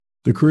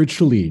The Courage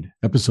to Lead,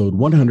 episode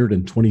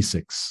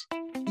 126.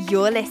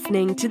 You're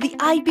listening to the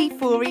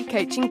IB4E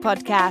Coaching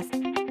Podcast.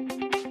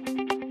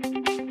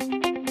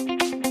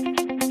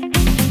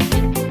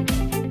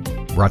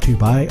 Brought to you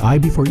by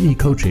IB4E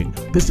Coaching,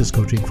 business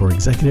coaching for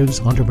executives,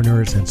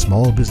 entrepreneurs, and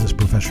small business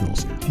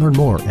professionals. Learn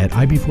more at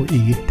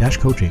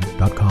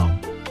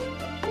ib4e-coaching.com.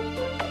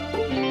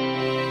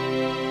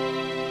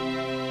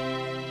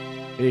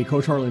 Hey,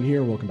 Coach Harlan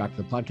here. Welcome back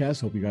to the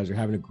podcast. Hope you guys are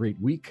having a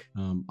great week.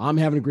 I'm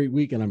having a great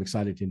week, and I'm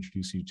excited to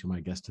introduce you to my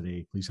guest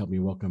today. Please help me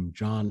welcome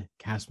John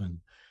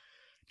Casmon.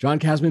 John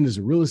Casmon is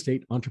a real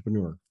estate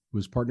entrepreneur who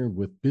has partnered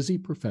with busy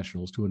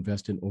professionals to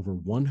invest in over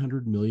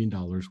 $100 million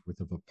worth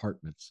of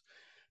apartments.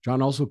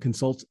 John also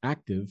consults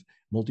active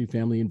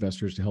multifamily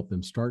investors to help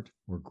them start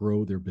or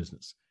grow their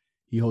business.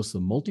 He hosts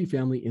the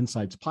Multifamily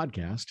Insights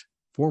podcast,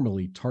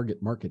 formerly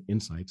Target Market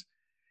Insights,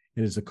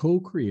 and is a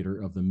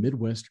co-creator of the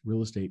Midwest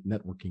Real Estate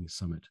Networking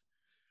Summit.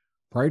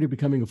 Prior to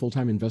becoming a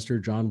full-time investor,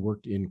 John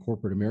worked in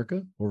corporate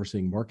America,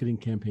 overseeing marketing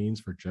campaigns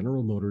for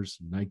General Motors,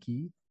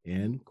 Nike,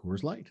 and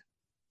Coors Light.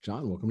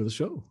 John, welcome to the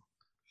show.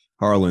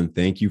 Harlan,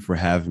 thank you for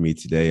having me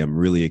today. I'm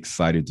really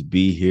excited to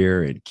be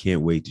here and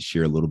can't wait to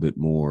share a little bit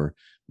more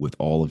with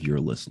all of your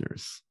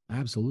listeners.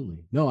 Absolutely.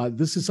 No,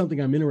 this is something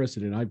I'm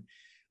interested in.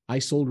 I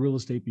sold real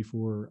estate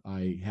before.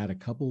 I had a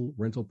couple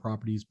rental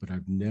properties, but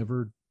I've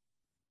never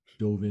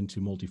dove into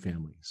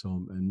multifamily. So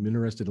I'm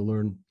interested to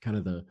learn kind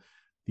of the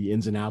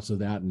ins and outs of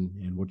that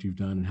and what you've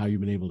done and how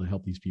you've been able to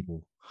help these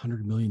people.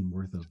 100 million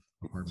worth of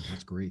apartments.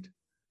 That's great.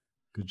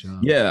 Good job.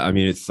 Yeah, I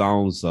mean, it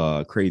sounds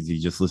crazy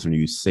just listening to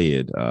you say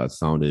it. It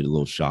sounded a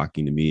little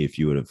shocking to me. If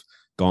you would have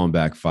gone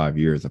back 5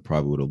 years, I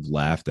probably would have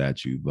laughed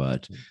at you,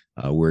 but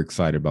we're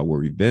excited about where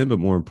we've been, but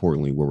more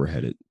importantly, where we're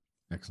headed.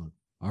 Excellent.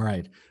 All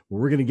right.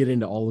 Well, we're going to get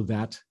into all of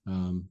that.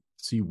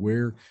 See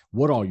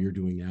what all you're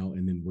doing now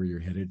and then where you're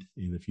headed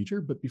in the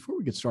future. But before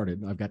we get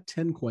started, I've got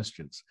 10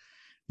 questions.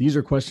 These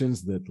are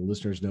questions that the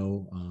listeners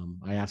know.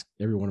 I ask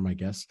every one of my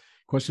guests,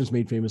 questions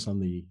made famous on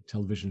the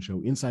television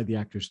show Inside the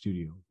Actor's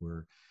Studio,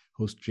 where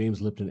host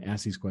James Lipton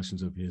asks these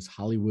questions of his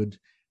Hollywood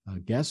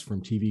guests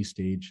from TV,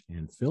 stage,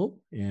 and film.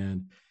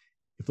 And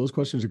if those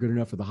questions are good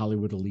enough for the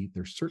Hollywood elite,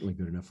 they're certainly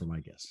good enough for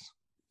my guests.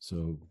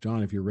 So,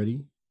 John, if you're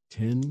ready,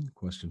 10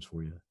 questions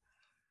for you.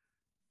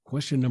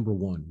 Question number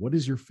 1, what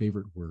is your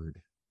favorite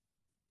word?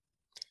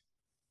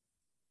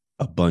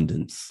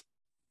 Abundance.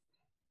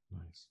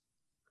 Nice.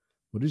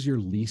 What is your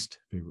least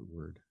favorite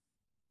word?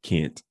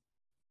 Can't.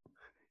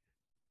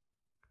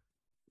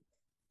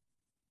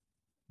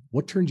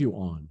 What turned you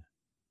on?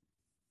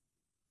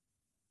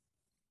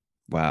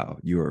 Wow,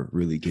 you are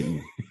really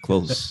getting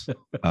close.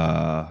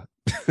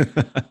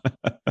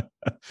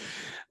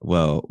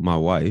 Well, my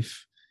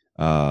wife,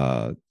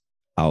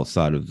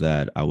 outside of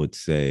that, I would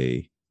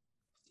say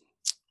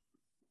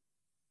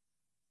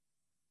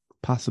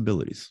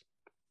possibilities.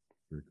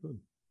 Very good.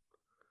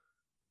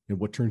 And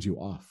what turns you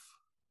off?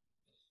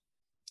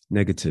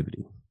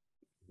 Negativity.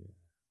 Yeah.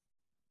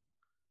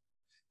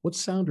 What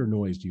sound or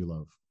noise do you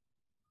love?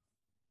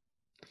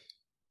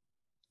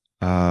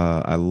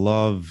 I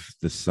love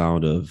the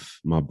sound of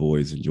my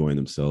boys enjoying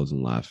themselves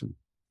and laughing.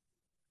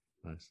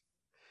 Nice.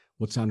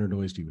 What sound or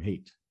noise do you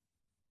hate?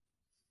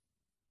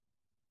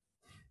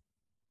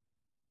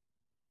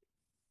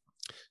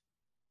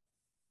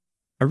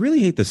 I really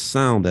hate the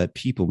sound that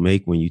people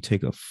make when you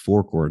take a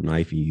fork or a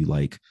knife and you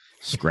like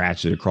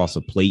scratch it across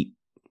a plate.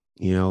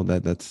 You know,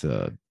 that's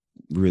a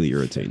really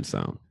irritating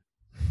sound.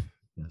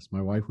 Yes,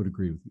 my wife would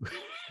agree with you.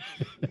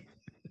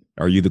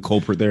 Are you the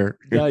culprit there?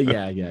 Yeah.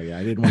 I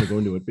didn't want to go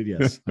into it, but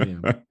yes, I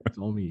am. It's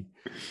all me.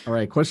 All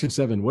right. Question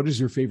 7. What is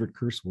your favorite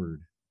curse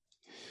word?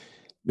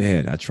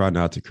 Man, I try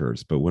not to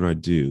curse, but when I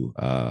do,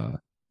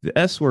 the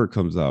S word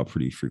comes out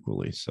pretty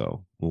frequently.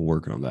 So we'll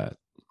work on that.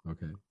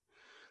 Okay.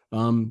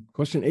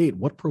 Question 8.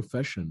 What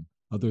profession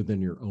other than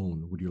your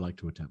own would you like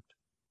to attempt?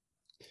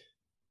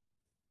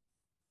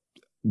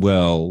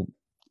 Well,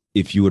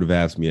 if you would have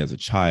asked me as a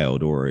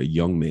child or a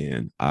young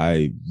man,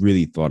 I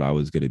really thought I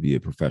was going to be a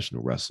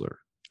professional wrestler.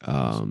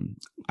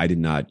 I did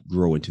not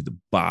grow into the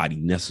body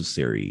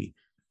necessary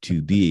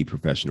to be a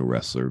professional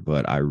wrestler,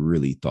 but I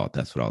really thought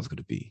that's what I was going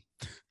to be.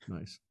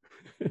 Nice.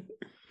 All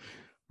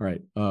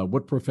right.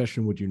 What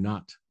profession would you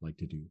not like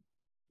to do?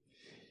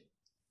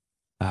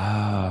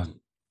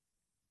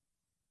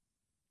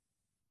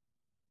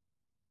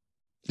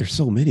 There's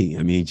so many.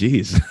 I mean,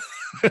 geez.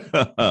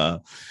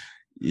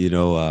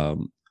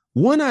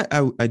 One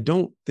I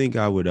don't think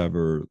I would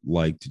ever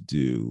like to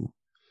do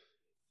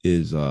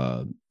is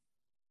well,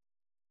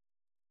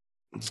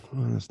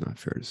 that's not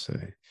fair to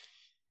say.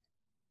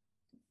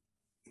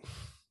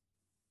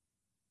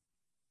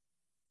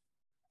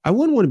 I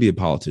wouldn't want to be a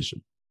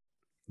politician.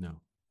 No.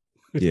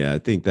 Yeah, I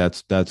think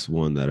that's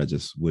one that I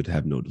just would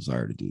have no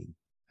desire to do.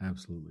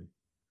 Absolutely.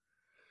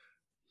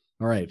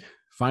 All right.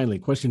 Finally,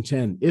 question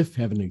 10. If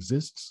heaven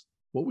exists,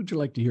 what would you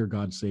like to hear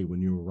God say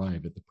when you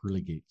arrive at the pearly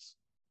gates?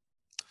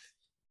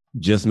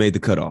 Just made the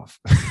cutoff.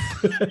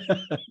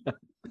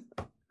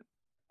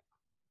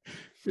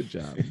 Good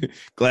job.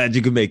 Glad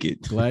you could make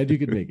it. Glad you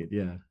could make it.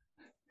 Yeah.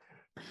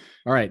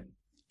 All right,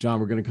 John,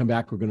 we're going to come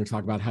back. We're going to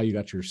talk about how you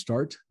got your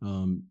start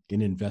in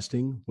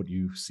investing, what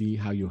you see,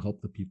 how you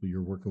help the people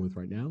you're working with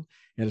right now.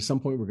 And at some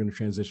point, we're going to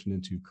transition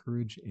into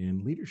courage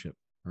and leadership.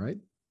 All right.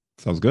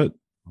 Sounds good.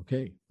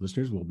 Okay,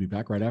 listeners, we'll be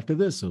back right after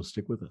this. So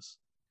stick with us.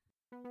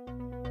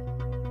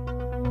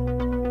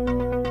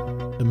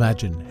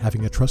 Imagine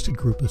having a trusted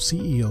group of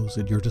CEOs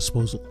at your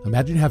disposal.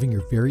 Imagine having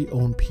your very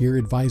own peer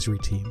advisory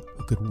team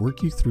who could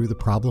work you through the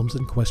problems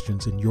and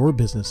questions in your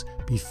business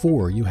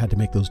before you had to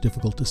make those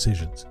difficult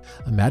decisions.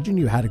 Imagine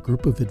you had a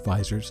group of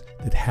advisors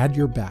that had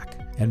your back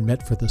and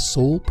met for the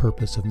sole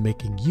purpose of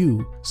making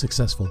you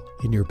successful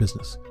in your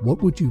business.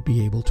 What would you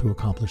be able to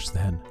accomplish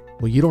then?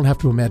 Well, you don't have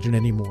to imagine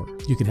anymore.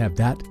 You can have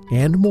that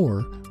and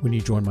more when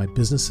you join my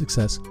Business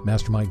Success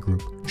Mastermind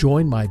Group.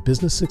 Join my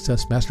Business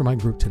Success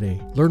Mastermind Group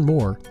today. Learn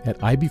more at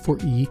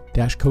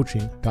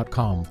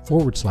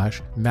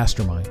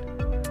ib4e-coaching.com/mastermind.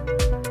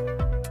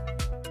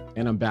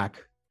 And I'm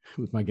back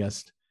with my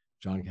guest,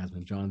 John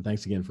Casmon. John,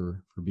 thanks again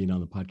for being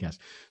on the podcast.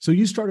 So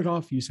you started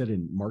off, you said,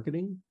 in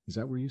marketing. Is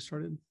that where you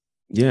started?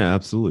 Yeah,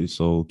 absolutely.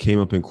 So came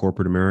up in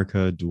corporate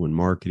America doing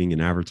marketing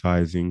and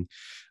advertising.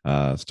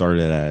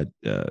 Started at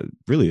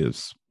really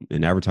as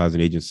an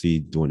advertising agency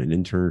doing an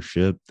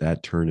internship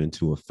that turned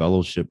into a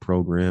fellowship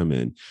program.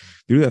 And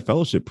through that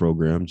fellowship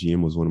program,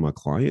 GM was one of my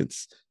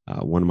clients.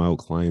 One of my old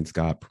clients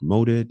got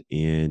promoted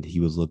and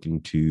he was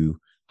looking to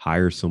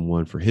hire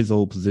someone for his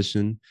old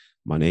position.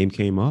 My name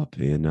came up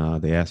and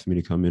they asked me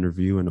to come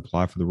interview and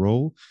apply for the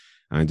role.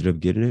 I ended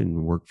up getting it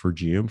and worked for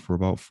GM for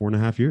about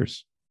 4.5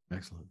 years.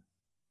 Excellent.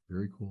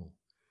 Very cool.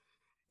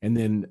 And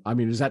then, I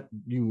mean, is that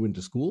you went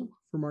to school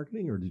for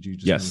marketing or did you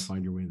just kind of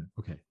find your way in there?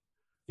 Okay.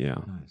 Yeah.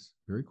 Nice.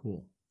 Very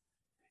cool.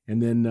 And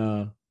then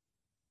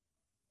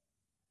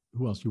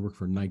who else? You work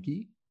for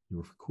Nike. You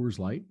work for Coors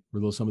Light. Were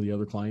those some of the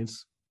other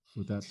clients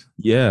with that?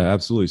 Yeah,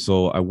 absolutely.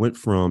 So I went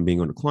from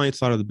being on the client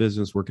side of the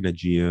business, working at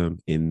GM.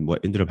 And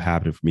what ended up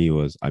happening for me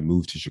was I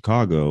moved to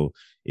Chicago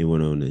and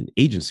went on an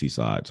agency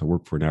side. So I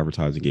worked for an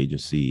advertising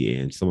agency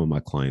and some of my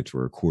clients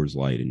were Coors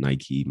Light and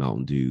Nike,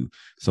 Mountain Dew,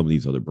 some of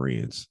these other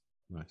brands.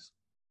 Nice.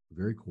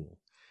 Very cool.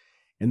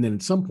 And then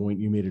at some point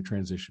you made a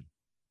transition.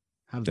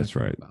 How did that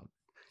come about?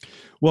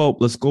 Well,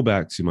 let's go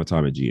back to my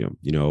time at GM.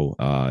 You know,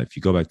 if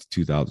you go back to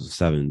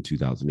 2007,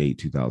 2008,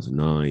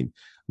 2009,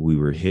 we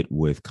were hit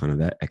with kind of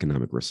that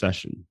economic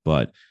recession.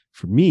 But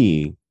for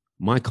me,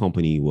 my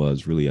company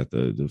was really at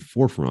the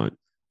forefront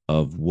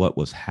of what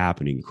was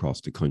happening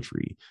across the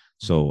country.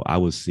 So I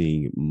was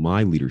seeing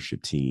my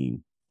leadership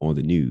team on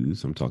the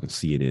news. I'm talking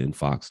CNN,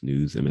 Fox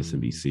News,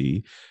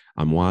 MSNBC.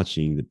 I'm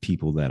watching the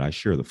people that I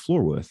share the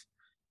floor with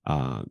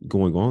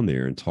going on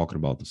there and talking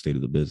about the state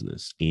of the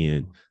business.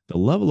 And the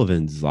level of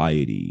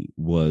anxiety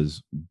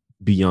was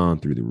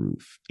beyond through the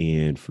roof.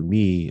 And for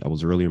me, I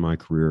was early in my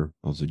career.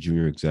 I was a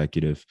junior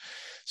executive.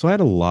 So I had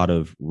a lot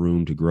of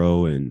room to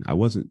grow and I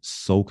wasn't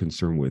so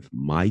concerned with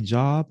my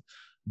job,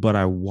 but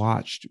I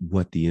watched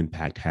what the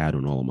impact had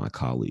on all of my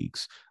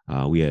colleagues.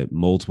 We had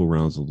multiple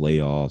rounds of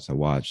layoffs. I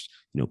watched,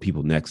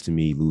 people next to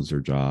me lose their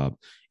job.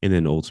 And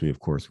then ultimately, of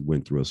course, we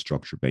went through a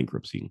structured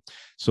bankruptcy.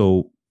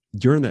 So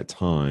during that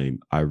time,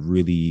 I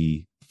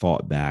really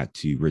thought back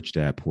to Rich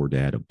Dad, Poor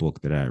Dad, a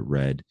book that I had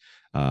read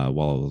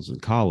while I was in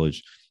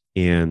college.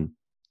 And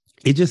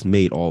it just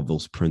made all of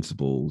those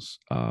principles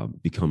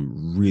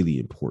become really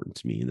important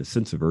to me. And the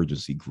sense of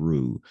urgency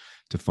grew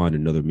to find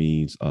another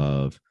means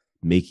of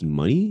making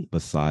money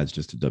besides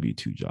just a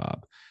W-2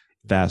 job.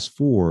 Fast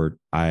forward,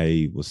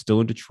 I was still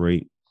in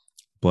Detroit,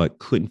 but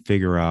couldn't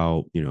figure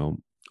out,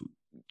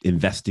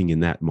 investing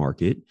in that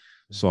market.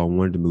 So I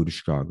wanted to move to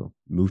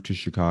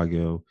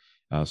Chicago,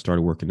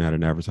 started working at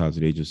an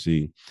advertising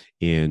agency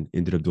and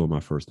ended up doing my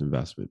first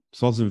investment.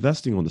 So I was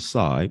investing on the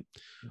side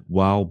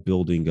while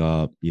building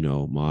up,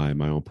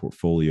 my own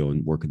portfolio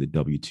and working the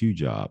W-2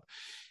 job.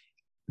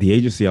 The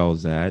agency I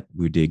was at,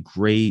 we did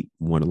great,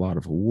 won a lot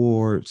of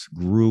awards,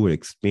 grew and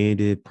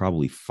expanded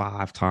probably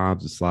 5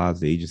 times the size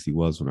the agency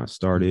was when I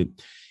started.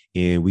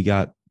 And we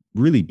got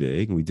really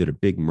big and we did a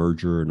big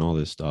merger and all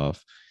this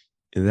stuff.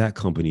 And that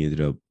company ended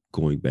up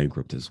going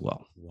bankrupt as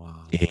well.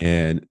 Wow.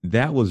 And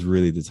that was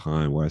really the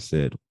time where I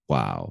said,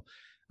 wow,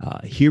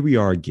 here we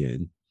are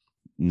again,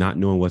 not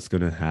knowing what's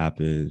going to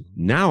happen.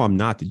 Now I'm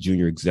not the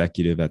junior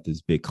executive at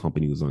this big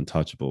company who's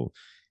untouchable.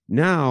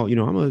 Now,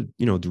 I'm a,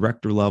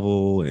 director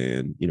level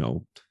and,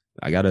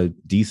 I got a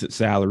decent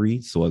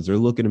salary. So as they're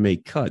looking to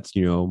make cuts,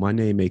 my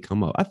name may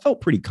come up. I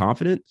felt pretty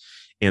confident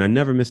and I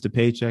never missed a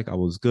paycheck. I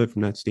was good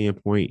from that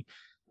standpoint.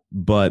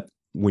 But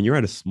when you're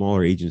at a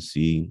smaller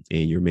agency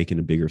and you're making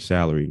a bigger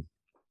salary,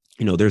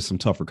 there's some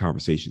tougher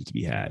conversations to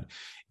be had.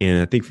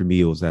 And I think for me,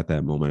 it was at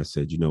that moment I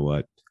said, you know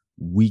what,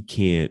 we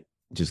can't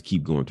just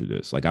keep going through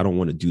this. Like, I don't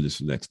want to do this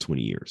for the next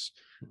 20 years.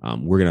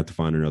 We're going to have to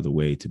find another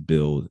way to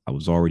build. I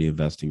was already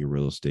investing in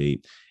real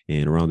estate.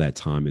 And around that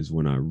time is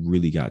when I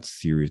really got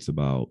serious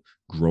about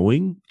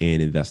growing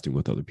and investing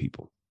with other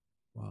people.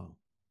 Wow.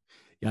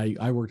 Yeah,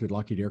 I worked at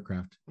Lockheed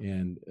Aircraft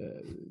and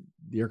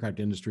the aircraft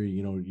industry,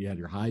 you had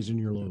your highs and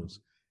your lows.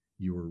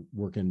 you were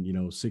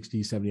working,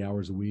 60, 70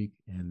 hours a week,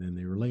 and then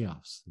there were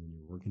layoffs. And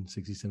you're working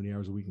 60, 70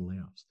 hours a week in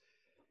layoffs.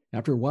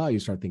 After a while, you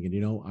start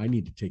thinking, I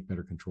need to take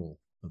better control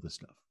of this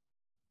stuff.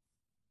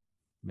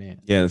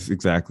 Man. Yeah, that's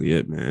exactly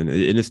it, man.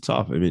 And it's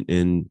tough. I mean,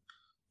 and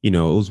it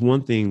was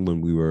one thing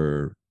when we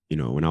were,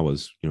 when I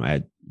was,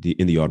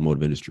 in the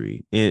automotive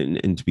industry.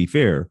 And to be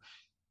fair,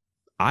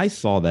 I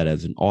saw that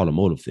as an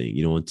automotive thing,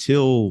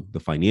 until the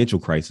financial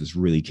crisis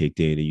really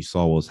kicked in and you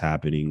saw what was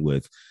happening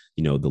with,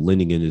 the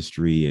lending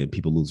industry and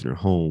people losing their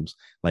homes.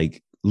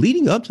 Like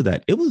leading up to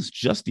that, it was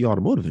just the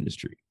automotive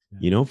industry,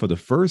 for the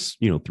first,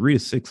 3 to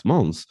 6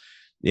 months.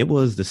 It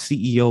was the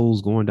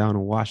CEOs going down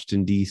in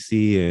Washington,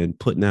 D.C. and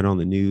putting that on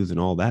the news and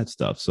all that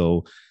stuff.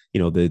 So,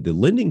 the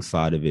lending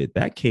side of it,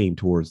 that came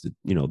towards the,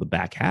 the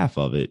back half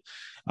of it.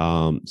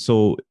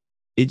 So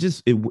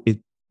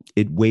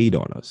it weighed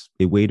on us.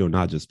 It weighed on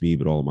not just me,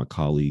 but all of my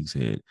colleagues.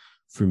 And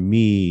for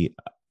me,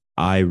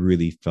 I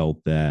really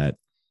felt that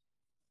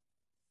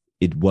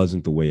it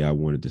wasn't the way I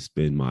wanted to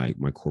spend my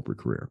corporate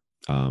career.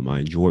 I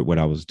enjoyed what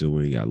I was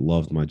doing. I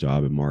loved my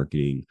job in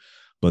marketing,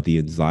 but the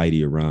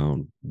anxiety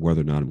around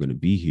whether or not I'm going to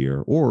be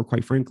here, or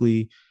quite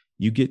frankly,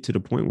 you get to the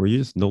point where you're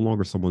just no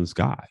longer someone's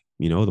guy,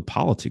 the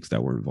politics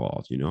that were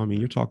involved,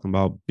 you're talking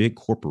about big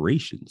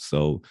corporations.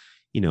 So,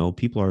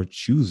 people are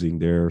choosing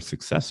their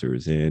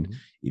successors. And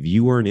if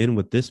you weren't in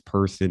with this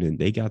person and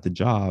they got the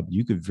job,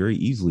 you could very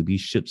easily be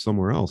shipped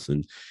somewhere else.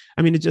 And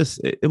I mean, it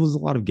was a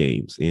lot of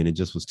games, and it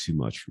just was too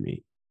much for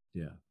me.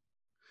 Yeah.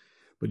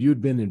 But you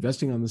had been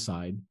investing on the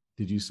side.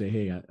 Did you say,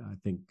 hey, I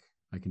think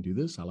I can do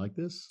this? I like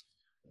this.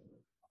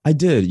 I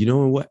did.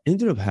 And what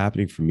ended up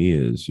happening for me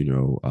is,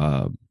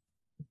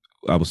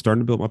 I was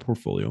starting to build my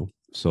portfolio.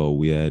 So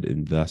we had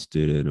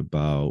invested in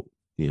about,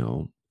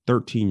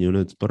 13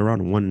 units, but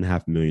around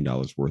 $1.5 million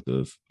worth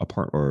of a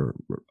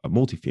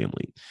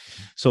multifamily.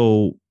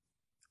 So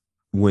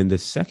when the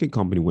second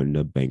company went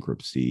into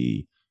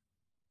bankruptcy,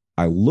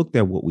 I looked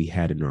at what we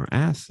had in our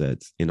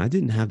assets, and I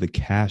didn't have the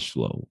cash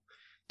flow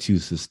to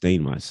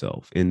sustain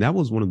myself. And that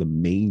was one of the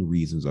main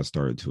reasons I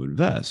started to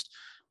invest,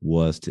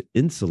 was to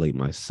insulate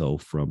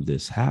myself from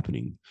this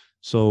happening.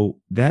 So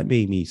that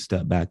made me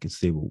step back and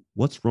say, well,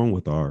 what's wrong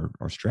with our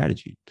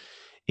strategy?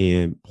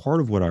 And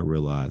part of what I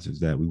realized is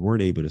that we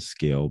weren't able to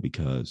scale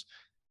because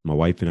my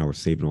wife and I were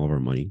saving all of our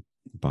money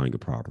buying a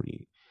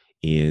property.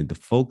 And the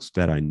folks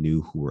that I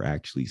knew who were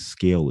actually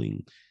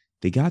scaling,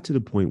 they got to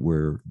the point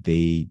where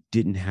they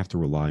didn't have to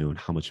rely on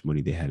how much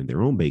money they had in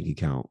their own bank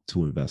account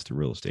to invest in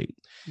real estate.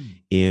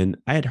 And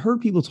I had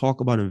heard people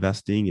talk about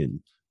investing and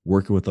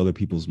working with other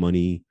people's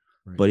money,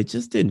 but it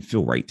just didn't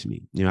feel right to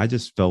me. I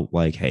just felt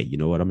like, hey, you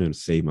know what? I'm going to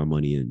save my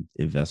money and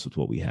invest with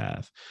what we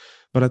have.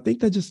 But I think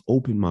that just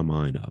opened my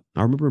mind up.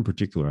 I remember in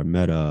particular, I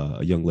met a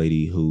young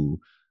lady who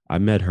I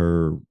met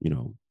her,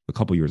 a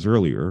couple years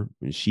earlier,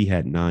 and she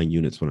had 9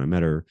 units when I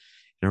met her.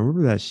 And I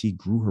remember that she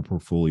grew her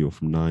portfolio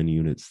from 9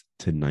 units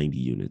to 90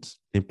 units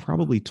in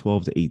probably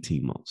 12 to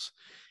 18 months.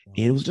 Wow.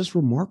 And it was just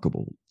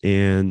remarkable.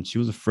 And she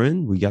was a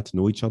friend. We got to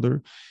know each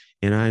other.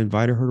 And I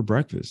invited her to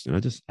breakfast. And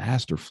I just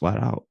asked her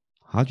flat out,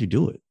 how'd you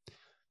do it?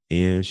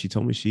 And she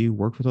told me she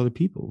worked with other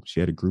people. She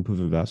had a group of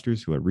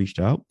investors who had reached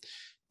out.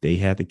 They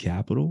had the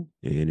capital.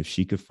 And if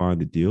she could find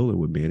the deal and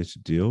would manage the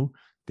deal,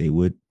 they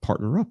would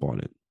partner up on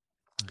it.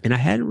 And I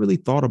hadn't really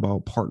thought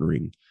about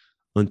partnering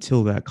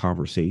until that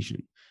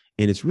conversation.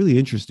 And it's really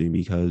interesting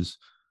because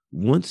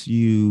once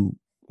you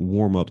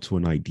warm up to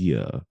an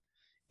idea,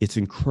 it's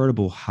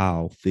incredible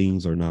how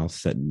things are now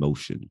set in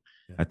motion.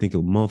 Yeah. I think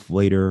a month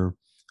later,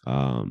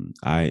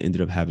 I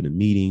ended up having a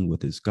meeting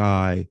with this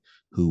guy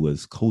who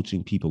was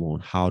coaching people on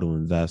how to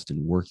invest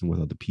and working with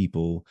other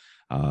people.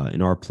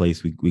 In our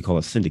place, we call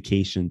it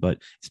syndication, but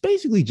it's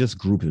basically just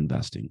group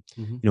investing.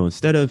 Mm-hmm.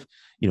 Instead of,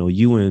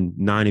 you and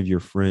 9 of your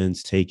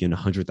friends taking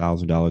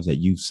 $100,000 that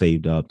you've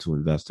saved up to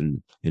invest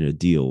in a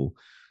deal,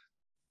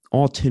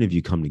 all 10 of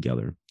you come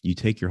together. You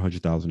take your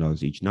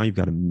 $100,000 each. Now you've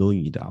got $1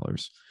 million.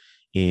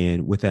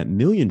 And with that $1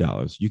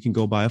 million, you can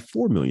go buy a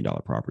 $4 million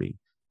property.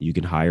 You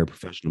can hire a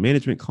professional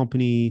management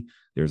company.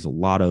 There's a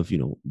lot of,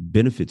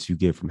 benefits you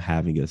get from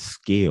having a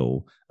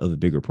scale of a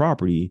bigger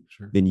property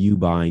than you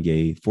buying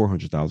a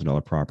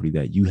 $400,000 property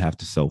that you have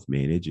to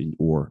self-manage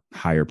or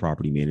hire a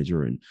property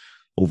manager and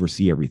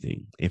oversee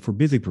everything. And for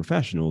busy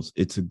professionals,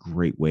 it's a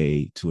great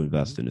way to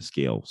invest in a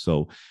scale.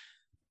 So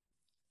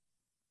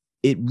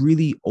it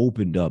really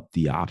opened up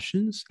the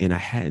options, and I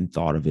hadn't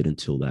thought of it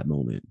until that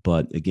moment.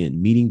 But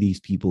again, meeting these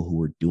people who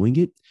were doing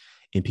it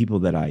and people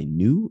that I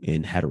knew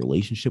and had a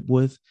relationship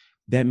with,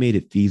 that made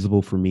it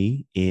feasible for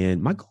me.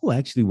 And my goal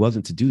actually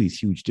wasn't to do these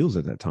huge deals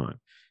at that time.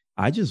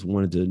 I just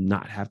wanted to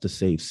not have to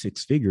save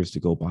 6 figures to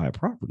go buy a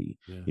property.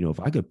 Yeah. If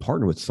I could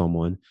partner with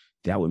someone,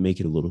 that would make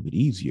it a little bit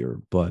easier.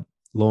 But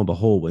lo and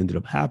behold, what ended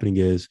up happening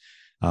is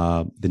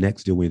the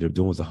next deal we ended up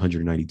doing was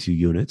 192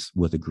 units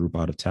with a group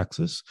out of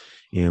Texas.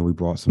 And we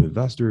brought some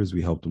investors,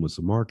 we helped them with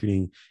some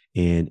marketing,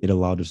 and it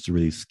allowed us to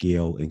really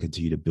scale and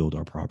continue to build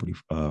our property,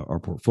 our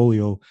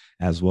portfolio,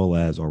 as well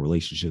as our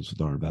relationships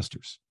with our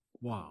investors.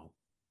 Wow.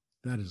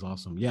 That is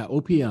awesome. Yeah.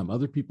 OPM,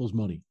 other people's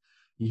money.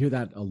 You hear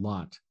that a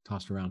lot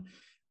tossed around.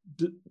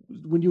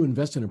 When you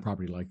invest in a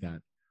property like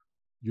that,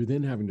 you're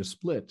then having to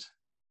split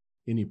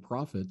any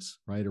profits,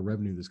 right, or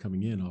revenue that's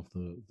coming in off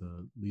the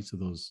lease of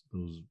those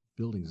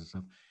buildings and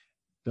stuff.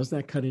 Does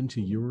that cut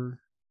into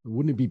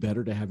wouldn't it be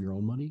better to have your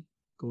own money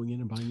going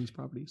in and buying these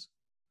properties?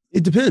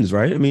 It depends,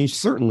 right? I mean,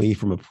 certainly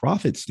from a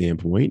profit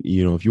standpoint,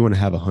 if you want to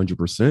have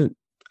 100%,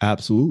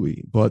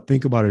 absolutely. But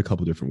think about it a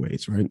couple different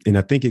ways, right? And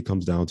I think it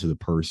comes down to the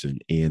person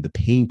and the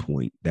pain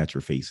point that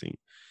you're facing.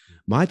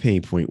 My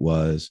pain point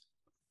was,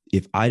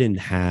 if I didn't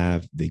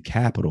have the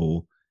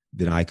capital,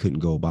 then I couldn't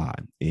go buy.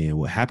 And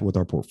what happened with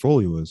our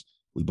portfolio is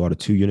we bought a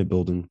 2-unit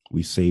building.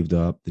 We saved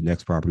up. The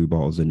next property we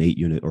bought was an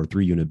 8-unit or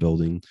 3-unit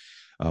building.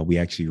 We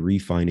actually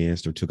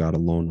refinanced or took out a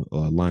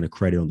line of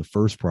credit on the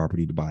first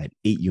property to buy an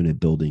 8-unit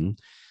building.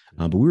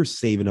 But we were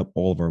saving up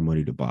all of our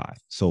money to buy.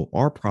 So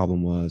our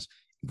problem was,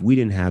 if we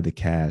didn't have the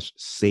cash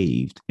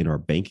saved in our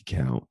bank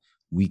account,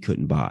 we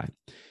couldn't buy.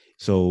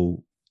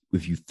 So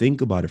if you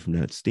think about it from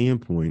that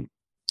standpoint,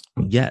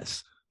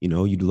 yes,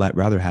 you'd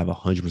rather have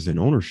 100%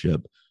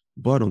 ownership.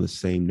 But on the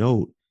same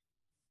note,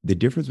 the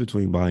difference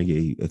between buying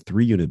a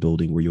 3-unit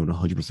building where you own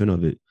 100%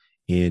 of it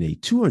and a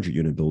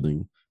 200-unit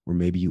building where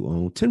maybe you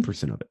own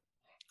 10% of it,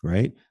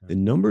 right? The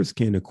numbers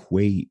can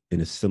equate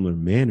in a similar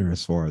manner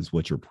as far as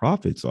what your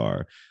profits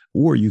are,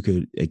 or you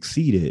could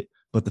exceed it.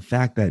 But the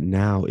fact that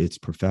now it's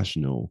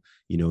professional,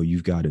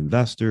 you've got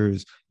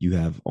investors, you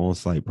have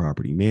on-site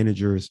property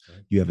managers,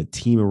 you have a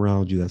team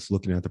around you that's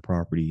looking at the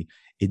property.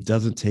 It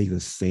doesn't take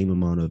the same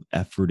amount of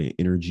effort and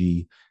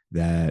energy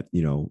that,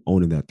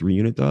 owning that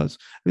 3-unit does.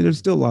 I mean, there's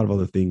still a lot of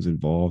other things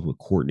involved with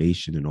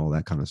coordination and all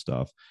that kind of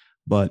stuff.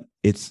 But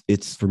it's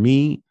for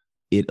me,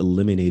 it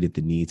eliminated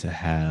the need to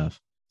have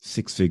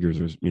 6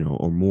 figures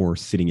or more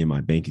sitting in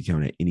my bank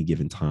account at any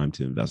given time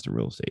to invest in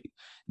real estate.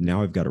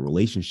 Now I've got a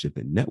relationship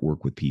and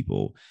network with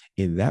people,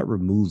 and that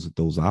removes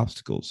those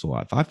obstacles. So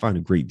if I find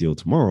a great deal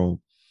tomorrow,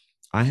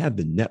 I have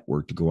the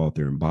network to go out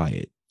there and buy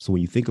it. So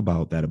when you think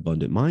about that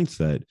abundant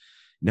mindset,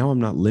 now I'm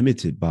not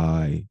limited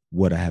by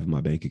what I have in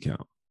my bank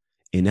account.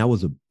 And that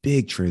was a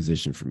big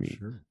transition for me,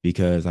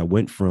 because I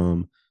went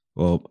from,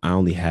 well, I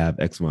only have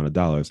X amount of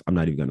dollars, I'm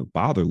not even going to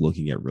bother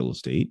looking at real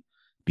estate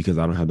because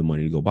I don't have the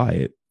money to go buy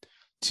it,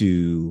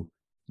 to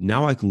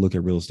now I can look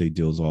at real estate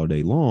deals all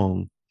day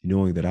long,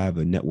 knowing that I have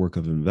a network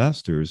of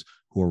investors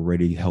who are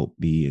ready to help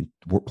me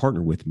and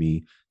partner with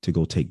me to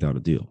go take down a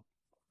deal.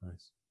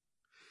 Nice.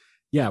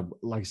 Yeah,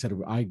 like I said,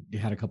 I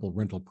had a couple of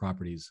rental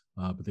properties,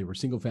 but they were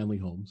single family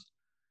homes.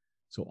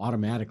 So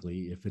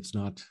automatically, if it's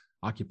not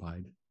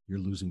occupied, you're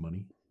losing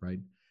money, right?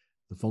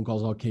 The phone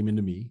calls all came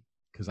into me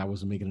because I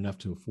wasn't making enough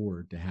to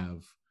afford to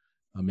have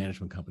a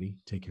management company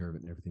take care of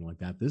it and everything like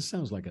that. This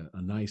sounds like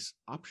a nice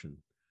option.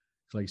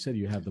 So like you said,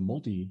 you have the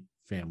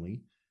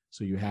multi-family,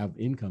 so you have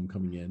income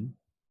coming in,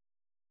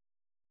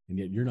 and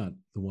yet you're not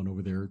the one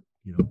over there,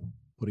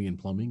 putting in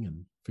plumbing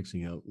and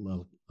fixing out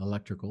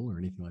electrical or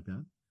anything like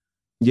that.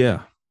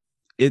 Yeah,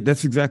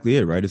 that's exactly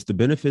it, right? It's the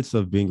benefits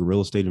of being a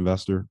real estate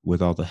investor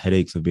without the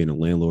headaches of being a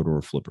landlord or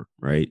a flipper,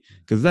 right?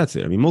 Because that's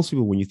it. I mean, most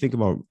people, when you think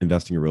about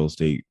investing in real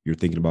estate, you're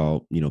thinking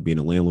about, being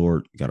a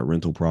landlord, you got a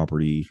rental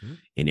property,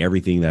 and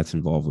everything that's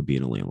involved with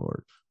being a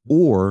landlord.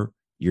 Or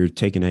you're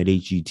taking that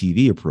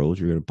HGTV approach.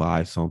 You're going to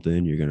buy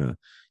something. You're going to,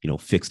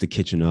 fix the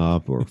kitchen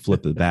up or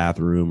flip the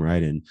bathroom,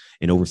 right? And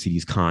oversee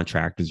these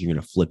contractors. You're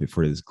going to flip it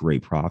for this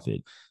great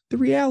profit. The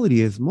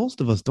reality is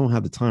most of us don't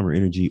have the time or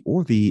energy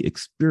or the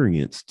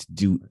experience to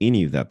do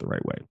any of that the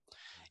right way,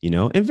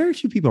 and very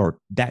few people are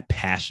that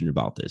passionate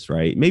about this,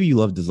 right? Maybe you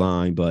love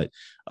design, but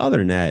other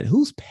than that,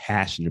 who's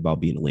passionate about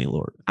being a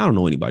landlord? I don't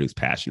know anybody who's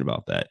passionate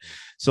about that.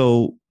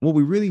 So what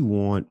we really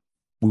want,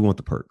 we want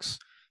the perks.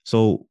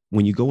 So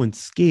when you go and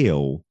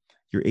scale,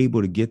 you're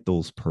able to get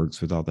those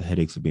perks without the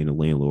headaches of being a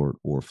landlord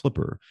or a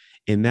flipper.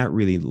 And that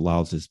really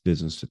allows this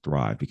business to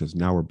thrive, because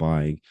now we're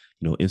buying,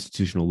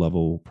 institutional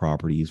level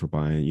properties. We're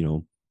buying,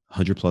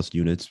 100 plus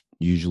units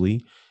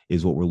usually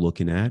is what we're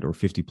looking at, or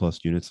 50 plus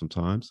units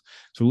sometimes.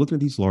 So we're looking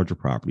at these larger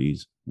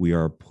properties. We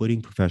are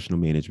putting professional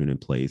management in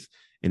place.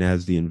 And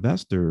as the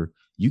investor,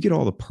 you get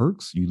all the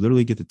perks. You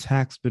literally get the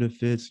tax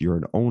benefits. You're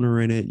an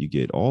owner in it. You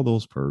get all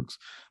those perks,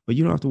 but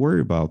you don't have to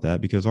worry about that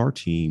because our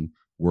team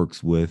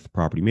works with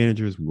property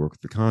managers. We work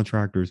with the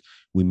contractors.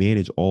 We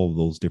manage all of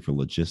those different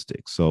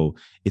logistics. So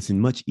it's a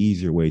much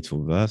easier way to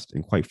invest.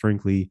 And quite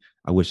frankly,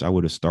 I wish I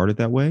would have started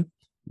that way,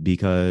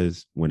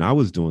 because when I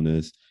was doing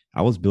this,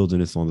 I was building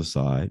this on the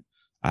side.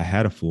 I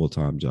had a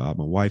full-time job.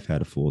 My wife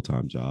had a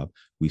full-time job.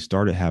 We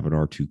started having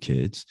our 2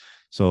 kids.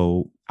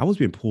 So I was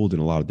being pulled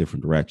in a lot of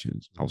different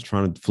directions. I was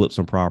trying to flip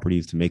some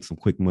properties to make some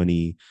quick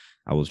money.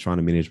 I was trying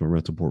to manage my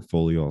rental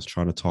portfolio. I was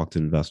trying to talk to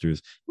investors.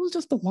 It was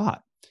just a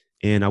lot.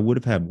 And I would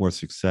have had more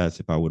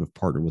success if I would have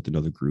partnered with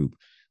another group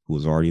who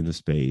was already in the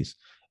space,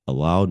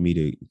 allowed me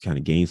to kind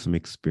of gain some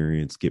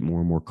experience, get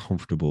more and more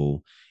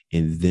comfortable,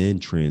 and then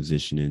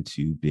transition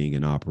into being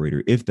an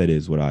operator, if that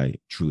is what I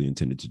truly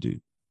intended to do.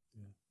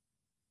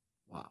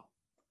 Wow.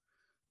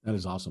 That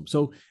is awesome.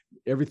 So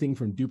everything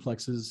from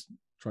duplexes,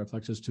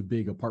 triplexes to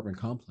big apartment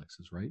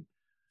complexes, right?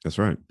 That's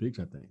right. Big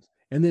type things.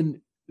 And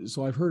then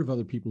so I've heard of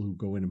other people who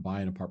go in and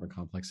buy an apartment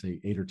complex, say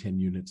 8 or 10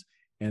 units,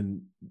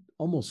 and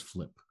almost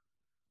flip.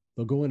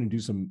 They'll go in and do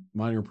some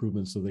minor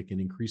improvements so they can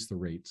increase the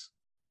rates.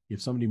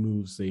 If somebody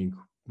moves, they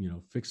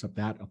fix up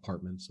that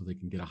apartment so they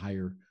can get a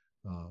higher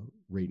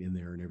rate in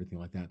there and everything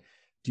like that.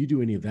 Do you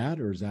do any of that,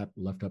 or is that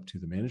left up to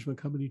the management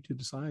company to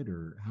decide,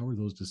 or how are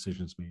those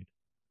decisions made?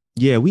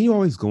 Yeah, we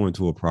always go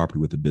into a property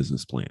with a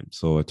business plan.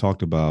 So I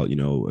talked about,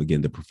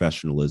 again, the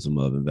professionalism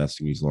of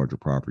investing in these larger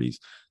properties.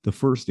 The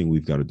first thing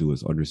we've got to do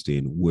is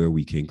understand where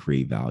we can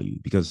create value,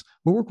 because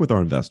we work with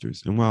our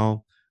investors. And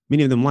while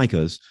many of them like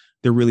us,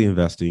 they're really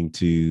investing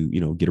to,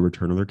 get a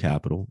return on their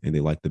capital, and they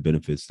like the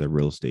benefits that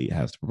real estate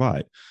has to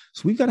provide.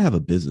 So we've got to have a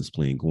business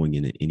plan going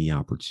into any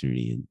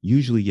opportunity. And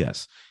usually,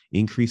 yes,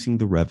 increasing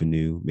the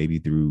revenue, maybe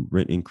through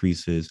rent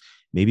increases,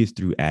 maybe it's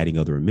through adding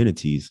other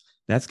amenities.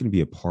 That's going to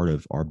be a part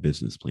of our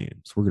business plan.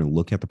 So we're going to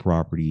look at the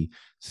property,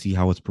 see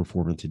how it's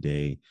performing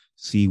today,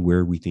 see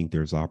where we think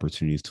there's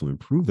opportunities to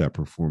improve that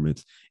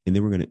performance, and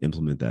then we're going to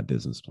implement that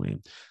business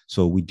plan.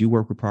 So we do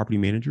work with property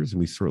managers, and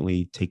we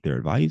certainly take their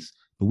advice,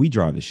 but we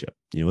drive the ship.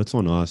 It's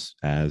on us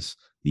as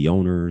the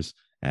owners,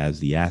 as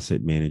the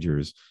asset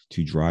managers,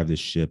 to drive the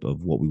ship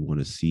of what we want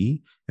to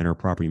see, and our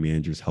property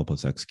managers help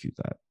us execute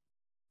that.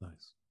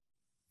 Nice.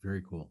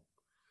 Very cool.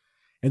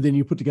 And then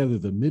you put together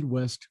the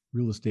Midwest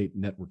Real Estate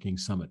Networking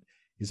Summit.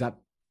 Is that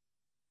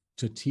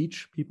to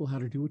teach people how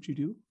to do what you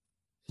do,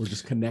 or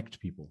just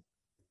connect people?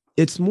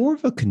 It's more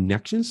of a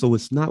connection. So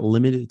it's not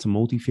limited to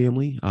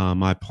multifamily.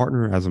 My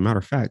partner, as a matter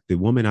of fact, the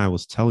woman I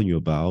was telling you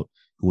about,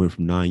 who went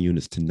from 9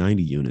 units to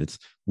 90 units,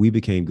 we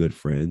became good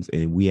friends,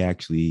 and we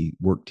actually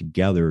worked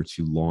together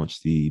to launch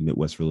the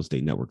Midwest Real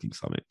Estate Networking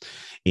Summit.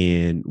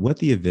 And what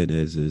the event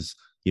is,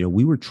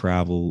 we would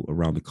travel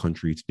around the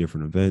country to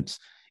different events,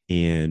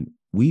 and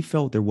we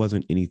felt there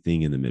wasn't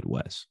anything in the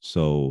Midwest.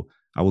 So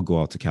I would go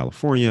out to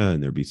California,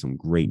 and there'd be some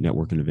great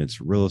networking events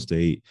for real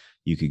estate.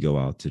 You could go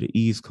out to the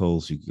East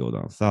Coast, you could go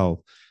down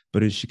south.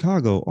 But in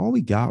Chicago, all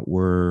we got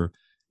were,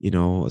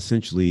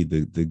 essentially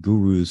the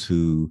gurus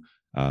who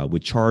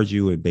would charge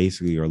you and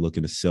basically are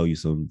looking to sell you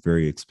some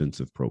very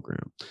expensive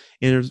program.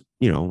 And there's,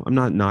 I'm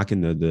not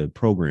knocking the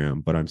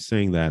program, but I'm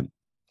saying that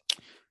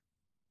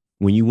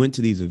when you went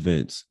to these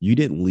events, you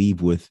didn't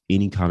leave with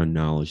any kind of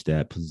knowledge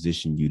that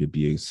positioned you to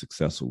be a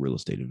successful real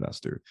estate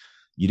investor.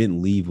 You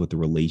didn't leave with the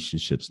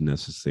relationships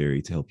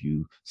necessary to help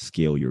you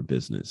scale your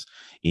business.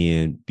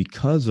 And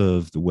because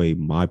of the way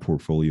my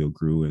portfolio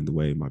grew and the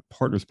way my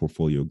partner's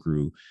portfolio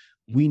grew,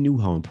 we knew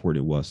how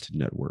important it was to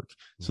network.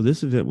 So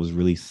this event was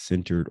really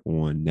centered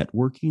on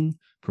networking,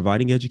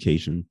 providing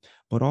education,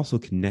 but also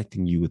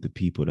connecting you with the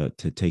people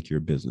to take your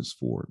business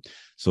forward.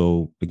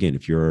 So again,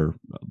 if you're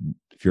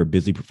a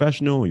busy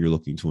professional and you're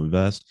looking to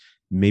invest,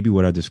 maybe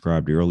what I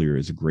described earlier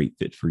is a great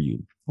fit for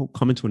you. Well,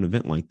 coming to an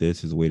event like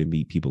this is a way to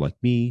meet people like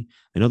me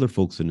and other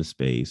folks in the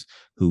space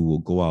who will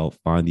go out,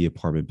 find the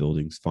apartment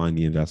buildings, find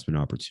the investment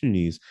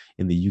opportunities,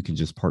 and then you can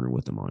just partner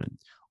with them on it.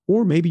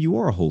 Or maybe you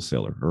are a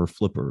wholesaler or a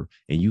flipper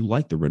and you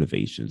like the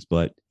renovations,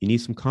 but you need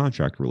some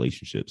contract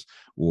relationships,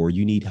 or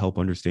you need help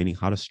understanding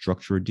how to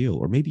structure a deal.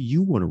 Or maybe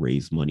you want to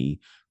raise money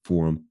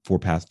from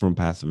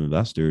passive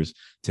investors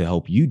to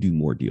help you do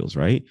more deals,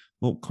 right?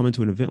 Well, coming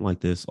to an event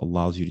like this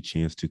allows you the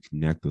chance to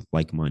connect with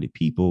like-minded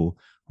people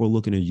who are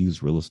looking to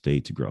use real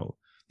estate to grow.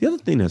 The other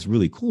thing that's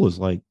really cool is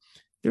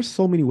there's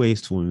so many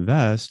ways to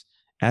invest.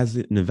 As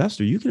an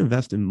investor, you can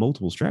invest in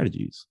multiple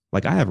strategies.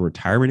 Like I have a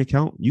retirement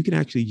account. You can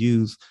actually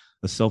use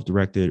a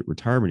self-directed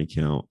retirement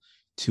account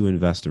to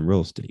invest in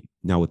real estate.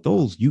 Now with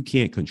those, you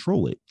can't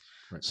control it.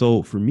 Right.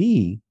 So for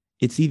me,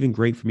 it's even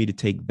great for me to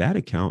take that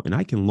account and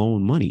I can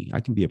loan money. I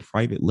can be a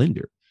private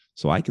lender.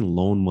 So I can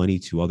loan money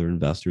to other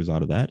investors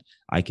out of that.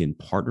 I can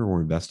partner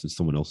or invest in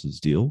someone else's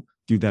deal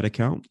through that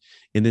account.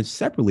 And then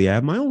separately, I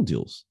have my own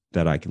deals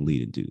that I can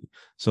lead and do.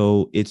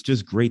 So it's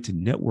just great to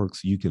network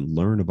so you can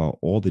learn about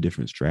all the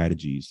different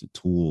strategies, the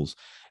tools,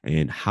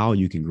 and how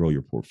you can grow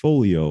your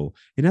portfolio.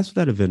 And that's what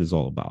that event is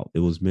all about. It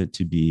was meant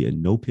to be a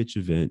no-pitch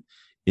event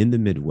in the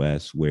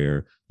Midwest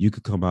where you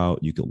could come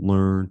out, you could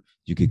learn,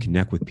 you could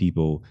connect with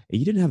people, and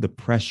you didn't have the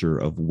pressure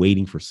of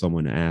waiting for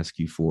someone to ask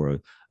you for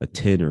a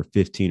 $10 or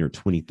 $15 or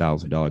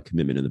 $20,000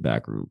 commitment in the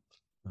back room.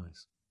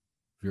 Nice.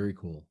 Very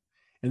cool.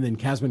 And then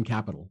Casmon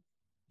Capital,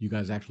 you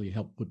guys actually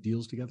help put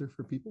deals together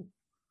for people?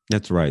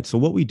 That's right. So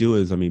what we do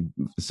is,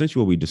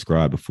 essentially what we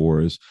described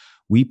before is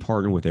we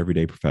partner with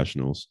everyday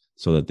professionals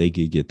so that they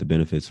could get the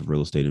benefits of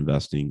real estate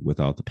investing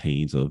without the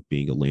pains of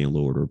being a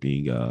landlord or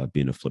being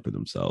a flipper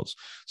themselves.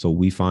 So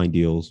we find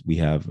deals. We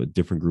have a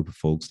different group of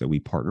folks that we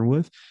partner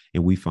with,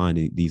 and we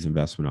find these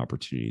investment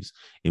opportunities.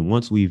 And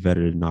once we've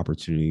vetted an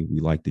opportunity, we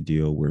like the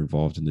deal, we're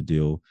involved in the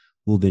deal,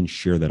 we'll then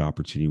share that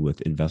opportunity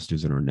with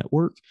investors in our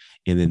network,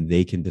 and then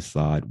they can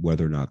decide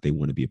whether or not they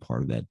want to be a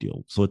part of that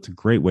deal. So it's a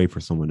great way for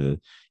someone to,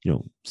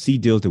 see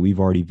deals that we've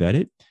already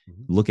vetted,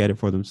 look at it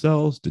for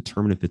themselves,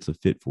 determine if it's a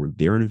fit for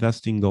their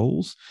investing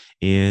goals,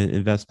 and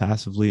invest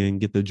passively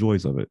and get the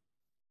joys of it.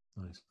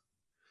 Nice.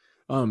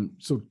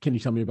 So can you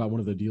tell me about one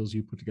of the deals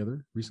you put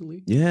together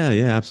recently? Yeah,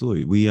 yeah,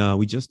 absolutely.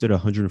 We just did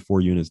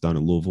 104 units down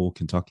in Louisville,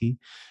 Kentucky,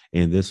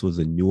 and this was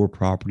a newer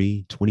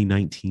property,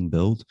 2019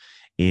 build.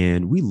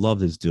 And we love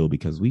this deal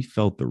because we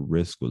felt the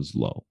risk was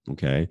low.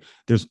 Okay,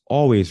 there's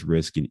always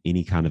risk in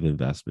any kind of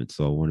investment,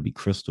 so I want to be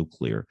crystal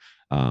clear.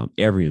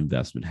 Every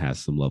investment has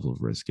some level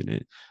of risk in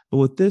it, but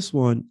with this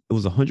one, it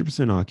was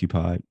 100%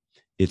 occupied.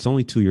 It's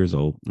only 2 years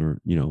old, or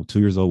 2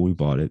 years old when we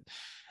bought it.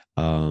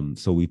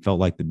 So we felt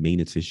like the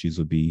maintenance issues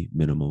would be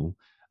minimal.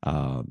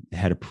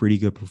 Had a pretty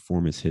good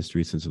performance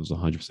history since it was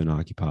 100%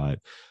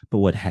 occupied. But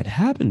what had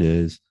happened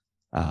is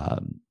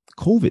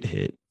COVID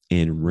hit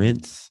and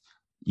rents,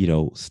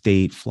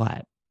 stayed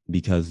flat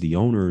because the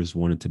owners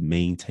wanted to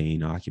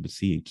maintain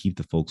occupancy and keep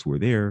the folks who were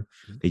there.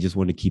 They just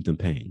wanted to keep them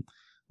paying.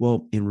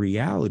 Well, in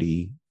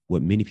reality,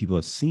 what many people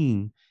have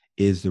seen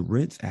is the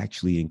rents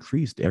actually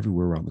increased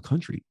everywhere around the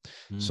country.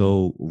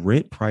 So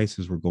rent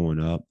prices were going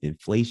up,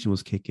 inflation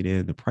was kicking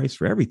in, the price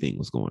for everything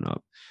was going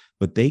up,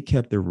 but they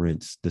kept their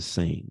rents the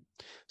same.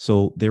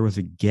 So there was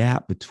a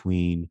gap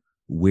between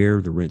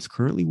where the rents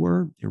currently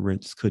were and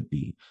rents could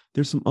be.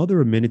 There's some other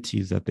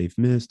amenities that they've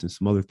missed and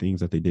some other things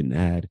that they didn't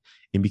add.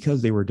 And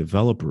because they were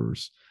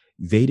developers,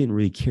 they didn't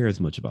really care as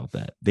much about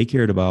that. They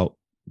cared about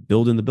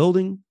building the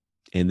building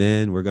and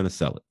then we're going to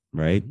sell it,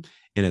 right?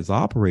 And as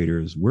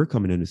operators, we're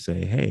coming in to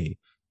say, hey,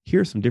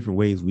 here's some different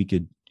ways we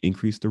could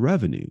increase the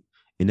revenue.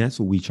 And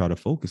that's what we try to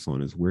focus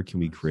on is where can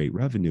we create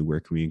revenue? Where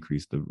can we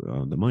increase the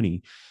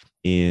money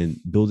and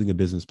building a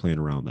business plan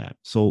around that?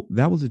 So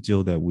that was a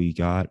deal that we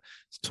got.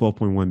 It's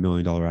 $12.1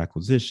 million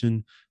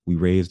acquisition. We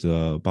raised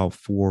about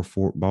four to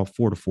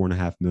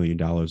 $4.5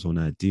 million on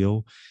that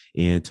deal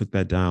and took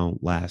that down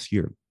last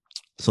year.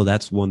 So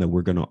that's one that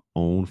we're going to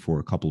own for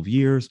a couple of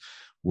years.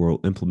 We'll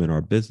implement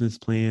our business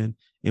plan.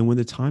 And when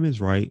the time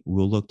is right,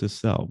 we'll look to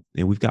sell.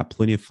 And we've got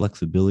plenty of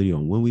flexibility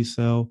on when we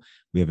sell.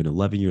 We have an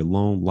 11-year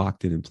loan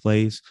locked in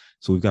place.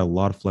 So we've got a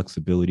lot of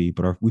flexibility,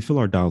 but we feel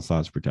our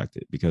downside is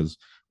protected because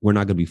we're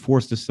not going to be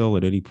forced to sell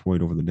at any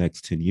point over the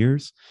next 10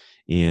 years.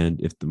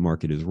 And if the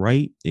market is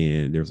right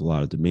and there's a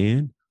lot of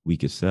demand, we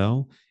could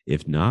sell.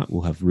 If not,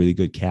 we'll have really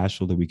good cash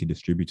flow that we can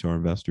distribute to our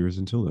investors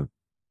until then.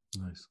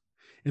 Nice.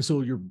 And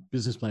so your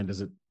business plan,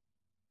 does it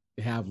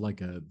have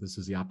this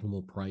is the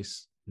optimal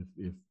price?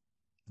 If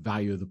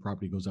value of the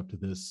property goes up to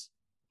this,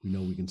 we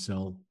know we can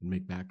sell and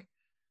make back,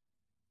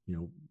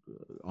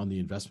 on the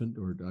investment,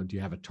 or do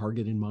you have a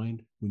target in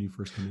mind when you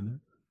first come in there?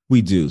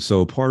 We do.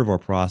 So part of our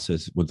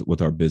process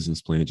with our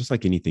business plan, just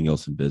like anything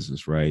else in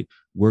business, right?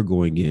 We're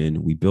going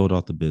in, we build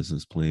out the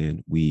business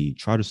plan. We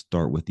try to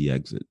start with the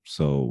exit.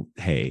 So,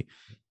 hey,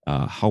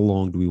 how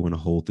long do we want to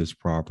hold this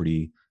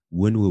property?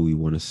 When will we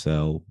want to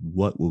sell?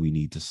 What will we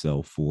need to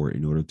sell for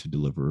in order to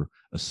deliver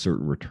a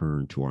certain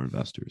return to our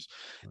investors?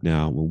 Right.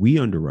 Now, when we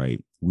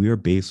underwrite, we are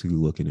basically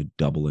looking to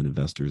double an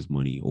investor's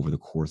money over the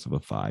course of a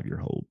 5-year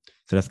hold.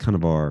 So that's kind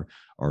of our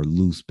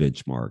loose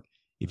benchmark.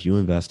 If you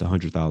invest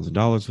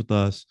 $100,000 with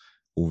us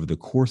over the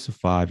course of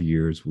 5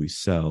 years, we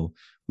sell,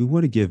 we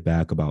want to give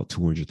back about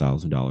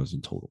 $200,000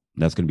 in total.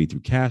 That's going to be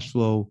through cash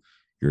flow,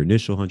 your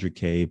initial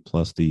 100K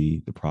plus the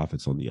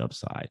profits on the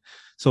upside.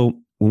 So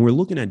when we're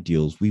looking at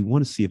deals, we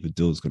want to see if a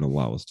deal is going to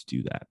allow us to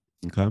do that.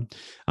 Okay.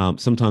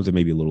 Sometimes it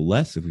may be a little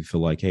less if we feel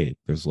like, hey,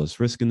 there's less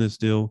risk in this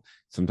deal.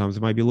 Sometimes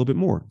it might be a little bit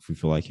more if we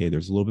feel like, hey,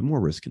 there's a little bit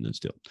more risk in this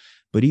deal.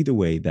 But either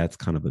way, that's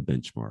kind of a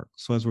benchmark.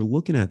 So as we're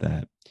looking at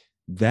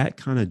that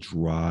kind of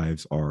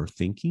drives our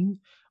thinking.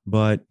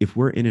 But if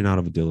we're in and out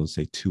of a deal in,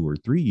 say, 2 or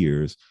 3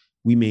 years,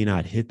 we may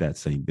not hit that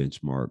same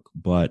benchmark,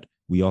 but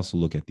we also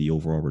look at the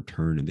overall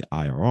return and the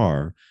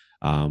IRR,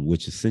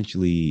 which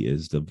essentially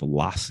is the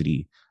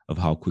velocity of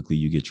how quickly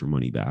you get your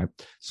money back.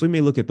 So we may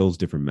look at those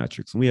different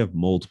metrics, and we have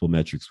multiple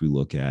metrics we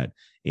look at,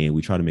 and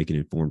we try to make an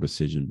informed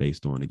decision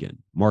based on, again,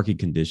 market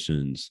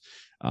conditions,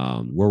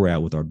 where we're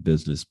at with our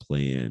business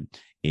plan,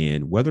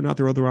 and whether or not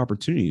there are other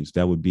opportunities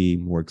that would be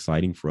more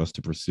exciting for us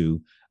to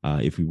pursue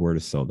if we were to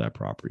sell that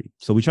property.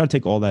 So we try to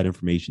take all that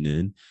information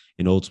in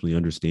and ultimately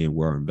understand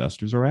where our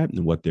investors are at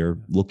and what they're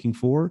looking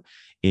for,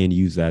 and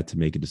use that to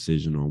make a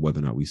decision on whether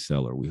or not we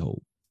sell or we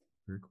hold.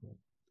 Very cool.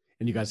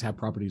 And you guys have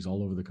properties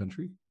all over the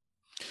country?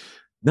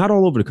 Not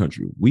all over the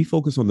country. We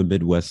focus on the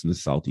Midwest and the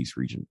Southeast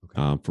region.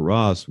 Okay. For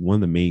us, one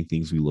of the main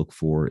things we look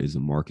for is a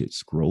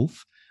market's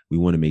growth. We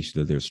want to make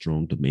sure that there's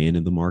strong demand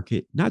in the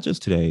market, not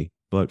just today,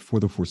 but for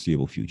the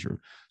foreseeable future.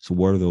 So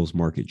what are those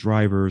market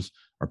drivers?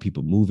 Are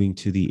people moving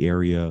to the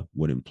area?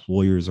 What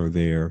employers are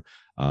there?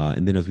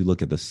 And then as we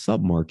look at the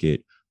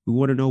submarket, we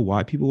want to know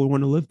why people would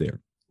want to live there.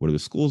 What are the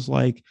schools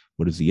like?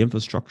 What is the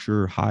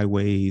infrastructure,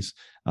 highways,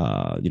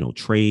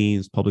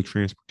 trains, public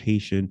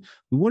transportation?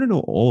 We want to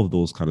know all of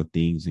those kind of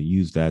things and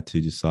use that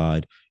to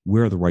decide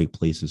where are the right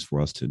places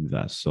for us to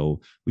invest. So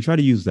we try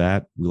to use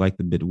that. We like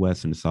the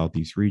Midwest and the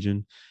Southeast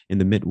region. In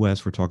the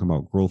Midwest, we're talking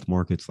about growth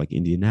markets like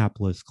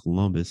Indianapolis,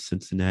 Columbus,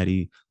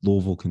 Cincinnati,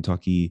 Louisville,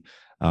 Kentucky.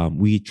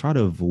 We try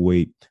to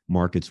avoid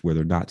markets where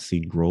they're not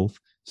seeing growth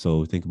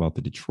So think about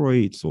the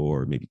Detroits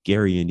or maybe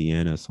Gary,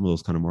 Indiana, some of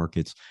those kind of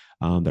markets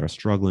that are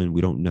struggling.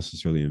 We don't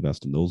necessarily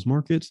invest in those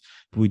markets,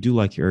 but we do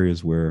like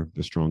areas where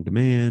there's strong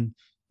demand,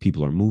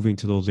 people are moving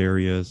to those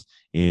areas,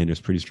 and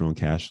there's pretty strong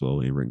cash flow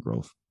and rent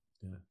growth.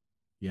 Yeah.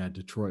 Yeah.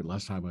 Detroit,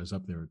 last time I was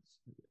up there,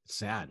 it's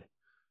sad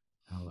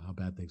how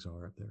bad things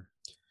are up there.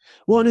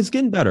 Well, and it's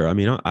getting better. I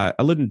mean, I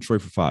lived in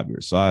Detroit for 5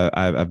 years, so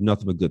I have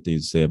nothing but good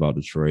things to say about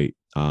Detroit.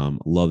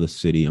 Love the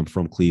city. I'm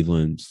from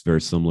Cleveland. It's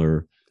very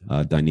similar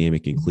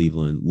dynamic in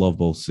Cleveland. Love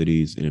both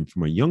cities. And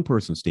from a young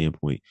person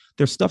standpoint,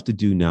 there's stuff to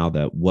do now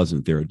that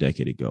wasn't there a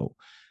decade ago.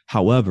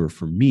 However,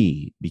 for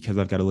me, because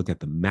I've got to look at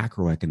the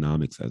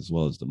macroeconomics as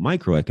well as the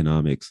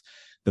microeconomics,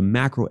 the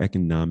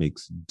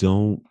macroeconomics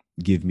don't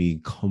give me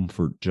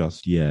comfort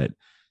just yet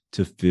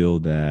to feel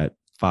that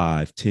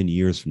 5, 10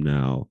 years from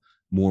now,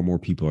 more and more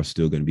people are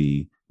still going to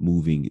be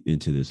moving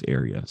into this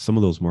area. Some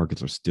of those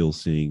markets are still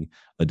seeing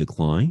a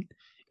decline.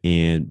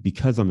 And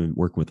because I'm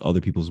working with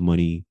other people's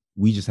money,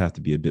 we just have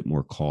to be a bit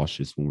more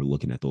cautious when we're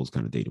looking at those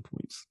kind of data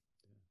points.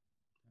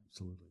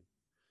 Absolutely.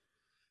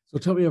 So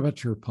tell me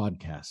about your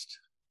podcast.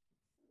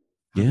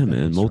 Yeah,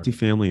 man,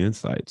 Multifamily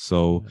Insights.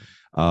 So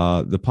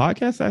the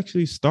podcast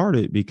actually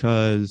started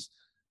because,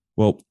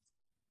 well,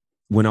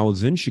 when I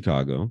was in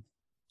Chicago,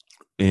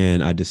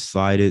 and I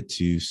decided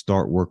to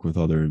start working with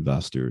other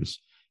investors,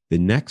 the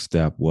next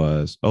step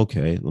was,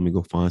 okay, let me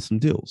go find some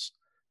deals.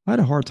 I had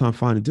a hard time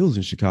finding deals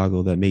in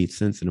Chicago that made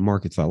sense in the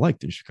markets I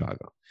liked in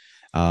Chicago.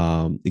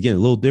 Again, a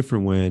little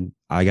different when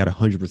I got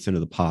 100%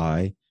 of the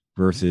pie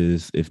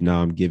versus if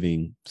now I'm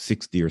giving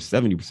 60 or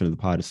 70% of the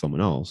pie to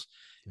someone else.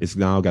 It's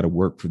now got to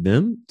work for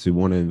them to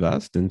want to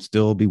invest and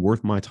still be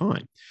worth my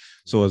time.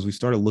 So as we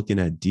started looking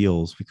at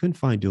deals, we couldn't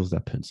find deals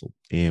that penciled.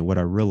 And what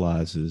I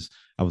realized is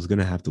I was going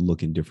to have to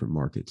look in different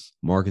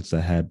markets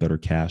that had better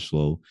cash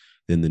flow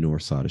than the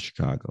north side of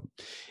Chicago.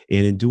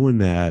 And in doing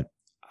that,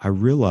 I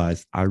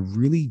realized I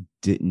really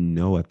didn't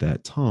know at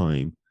that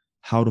time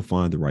how to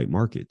find the right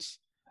markets.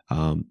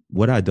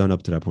 What I'd done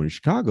up to that point in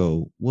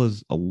Chicago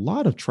was a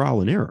lot of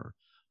trial and error,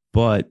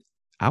 but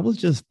I was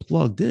just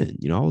plugged in.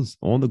 I was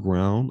on the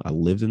ground. I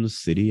lived in the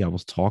city. I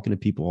was talking to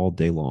people all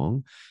day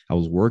long. I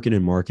was working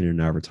in marketing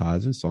and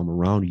advertising. So I'm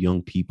around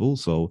young people.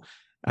 So,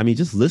 I mean,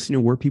 just listening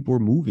to where people were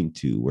moving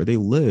to, where they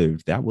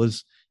lived, that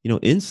was,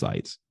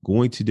 insights,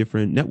 going to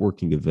different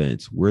networking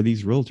events, where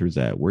these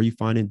realtors at, where are you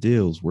finding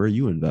deals, where are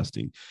you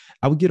investing?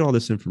 I would get all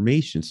this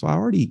information. So I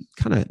already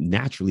kind of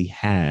naturally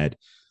had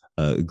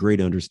a great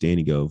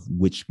understanding of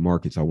which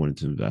markets I wanted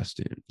to invest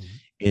in.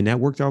 Mm-hmm. And that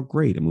worked out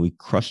great. I mean, we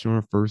crushed on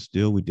our first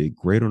deal. We did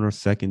great on our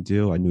second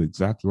deal. I knew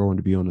exactly where I wanted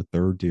to be on the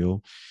third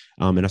deal.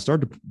 And I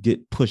started to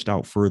get pushed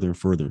out further and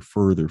further and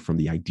further from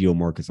the ideal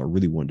markets I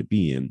really wanted to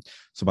be in.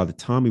 So by the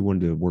time we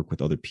wanted to work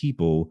with other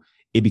people,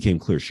 it became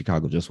clear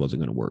Chicago just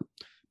wasn't going to work.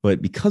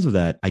 But because of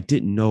that, I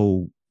didn't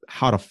know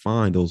how to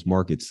find those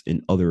markets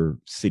in other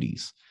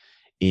cities.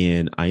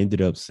 And I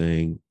ended up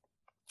saying,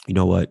 you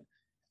know what?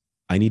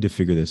 I need to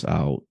figure this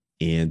out.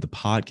 And the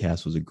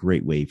podcast was a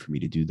great way for me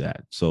to do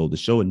that. So the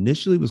show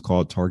initially was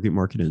called Target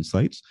Market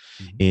Insights,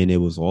 and it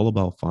was all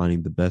about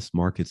finding the best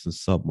markets and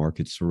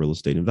sub-markets for real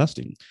estate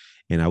investing.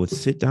 And I would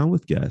sit down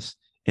with guests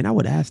and I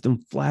would ask them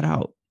flat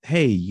out,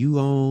 hey, you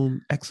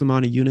own X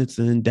amount of units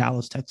in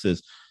Dallas,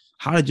 Texas.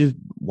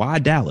 Why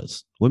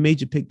Dallas? What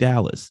made you pick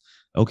Dallas?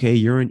 Okay,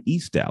 you're in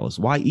East Dallas.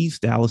 Why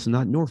East Dallas and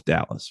not North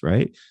Dallas,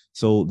 right?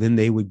 So then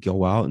they would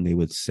go out and they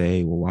would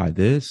say, well, why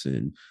this?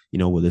 And,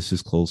 well, this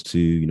is close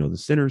to, the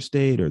center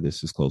state, or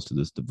this is close to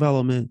this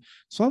development.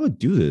 So I would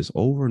do this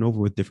over and over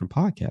with different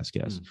podcast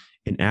guests.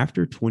 And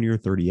after 20 or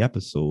 30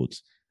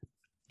 episodes,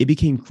 it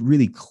became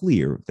really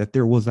clear that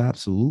there was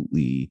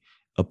absolutely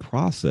a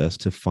process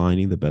to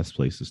finding the best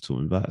places to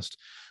invest.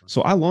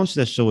 So I launched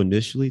that show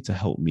initially to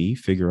help me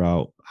figure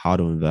out how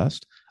to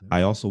invest.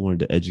 I also wanted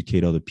to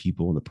educate other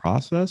people in the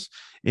process.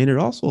 And it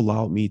also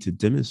allowed me to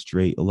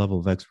demonstrate a level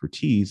of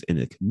expertise and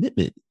a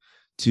commitment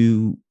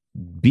to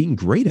being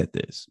great at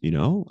this.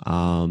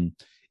 I mean,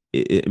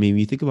 when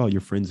you think about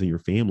your friends and your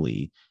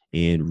family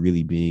and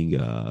really being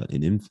I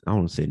don't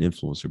want to say an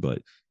influencer,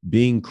 but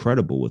being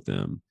credible with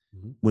them,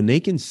 when they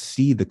can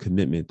see the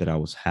commitment that I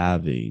was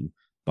having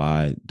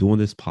by doing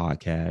this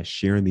podcast,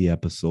 sharing the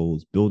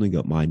episodes, building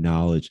up my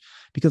knowledge,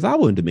 because I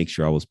wanted to make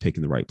sure I was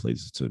picking the right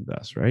places to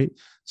invest, right?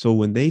 So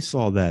when they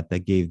saw that,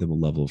 that gave them a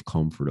level of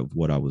comfort of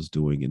what I was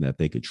doing and that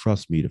they could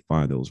trust me to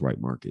find those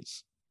right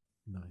markets.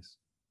 Nice.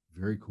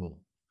 Very cool.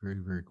 Very,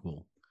 very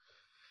cool.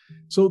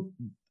 So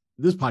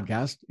this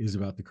podcast is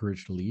about the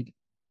courage to lead.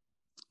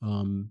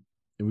 And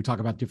we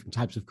talk about different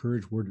types of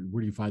courage. Where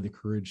do you find the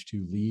courage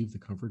to leave the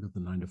comfort of the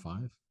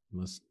 9-to-5,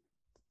 unless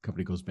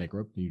company goes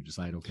bankrupt and you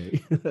decide,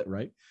 okay,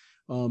 right?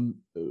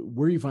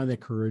 Where do you find that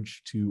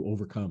courage to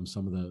overcome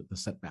some of the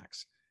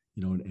setbacks,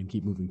 and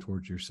keep moving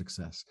towards your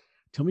success?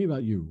 Tell me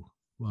about you.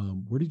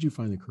 Where did you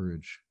find the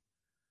courage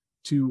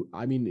to,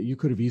 you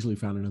could have easily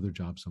found another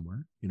job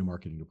somewhere in a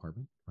marketing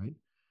department, right?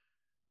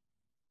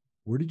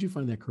 Where did you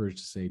find that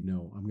courage to say,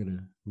 no, I'm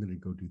going to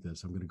go do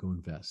this. I'm going to go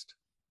invest?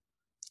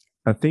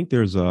 I think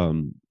there's,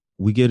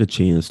 we get a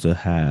chance to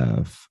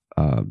have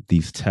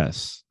these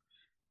tests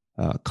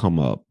come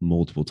up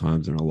multiple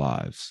times in our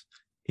lives,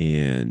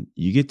 and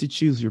you get to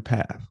choose your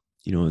path.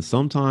 And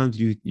sometimes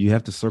you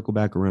have to circle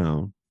back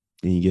around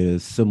and you get a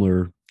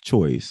similar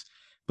choice,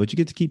 but you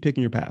get to keep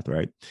picking your path,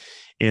 right?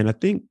 And I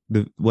think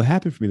what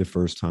happened for me the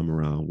first time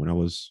around, when I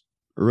was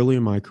early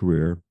in my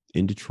career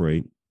in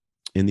Detroit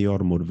in the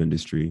automotive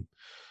industry,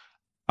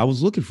 I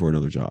was looking for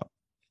another job.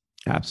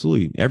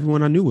 Absolutely.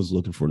 Everyone I knew was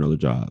looking for another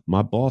job.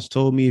 My boss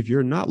told me, if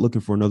you're not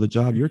looking for another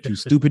job, you're too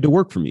stupid to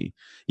work for me.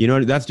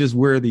 That's just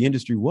where the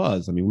industry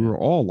was. I mean, we were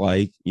all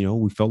like,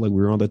 we felt like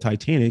we were on the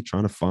Titanic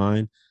trying to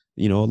find,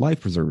 a life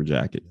preserver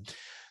jacket.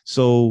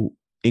 So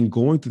in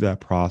going through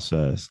that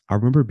process, I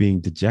remember being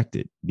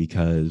dejected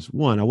because,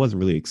 one, I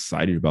wasn't really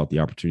excited about the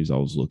opportunities I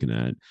was looking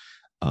at.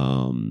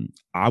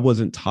 I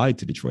wasn't tied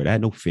to Detroit. I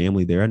had no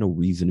family there. I had no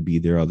reason to be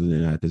there other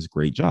than I had this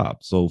great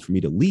job. So for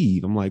me to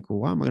leave, I'm like, well,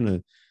 why am I going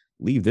to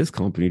leave this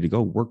company to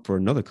go work for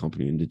another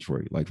company in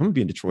Detroit? Like, if I'm gonna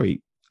be in Detroit,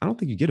 I don't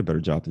think you get a better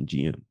job than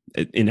GM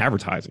in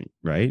advertising,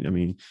 right? I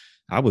mean,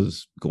 I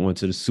was going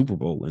to the Super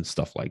Bowl and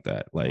stuff like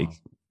that. Like,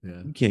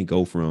 you can't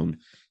go from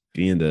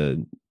being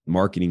the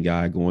marketing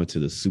guy going to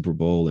the Super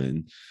Bowl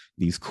and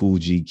these cool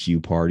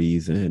GQ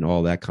parties and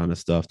all that kind of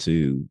stuff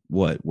to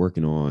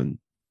working on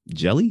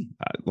jelly?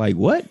 Like,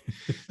 what?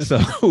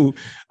 So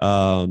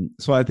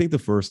I think the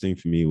first thing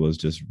for me was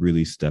just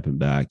really stepping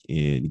back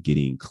and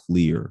getting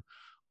clear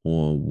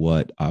on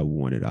what I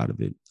wanted out of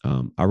it.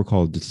 I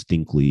recall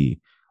distinctly,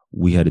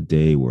 we had a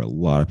day where a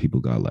lot of people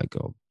got let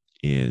go,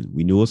 and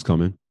we knew it was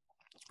coming.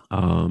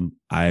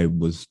 I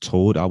was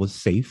told I was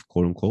safe,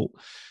 quote unquote,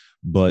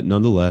 but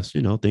nonetheless,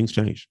 things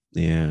changed.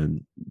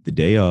 And the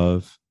day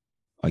of,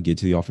 I get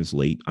to the office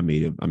late. I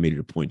made it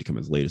a point to come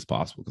as late as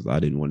possible because I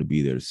didn't want to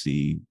be there to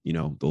see,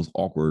 those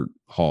awkward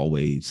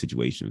hallway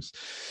situations.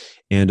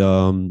 And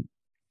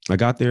I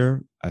got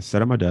there, I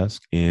sat at my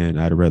desk, and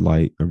I had a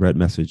red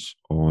message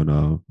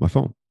on my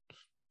phone.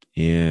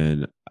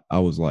 And I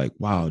was like,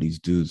 wow, these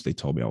dudes, they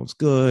told me I was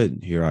good.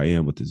 And here I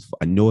am with this.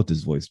 I know what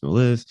this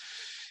voicemail is.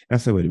 And I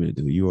said, wait a minute,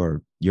 dude,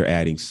 you're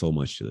adding so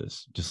much to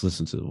this. Just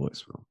listen to the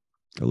voicemail.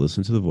 I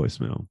listened to the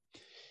voicemail.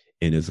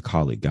 And there's a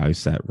colleague, guy who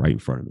sat right in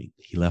front of me.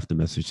 He left a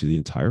message to the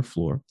entire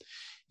floor.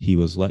 He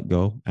was let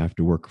go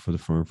after working for the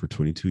firm for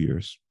 22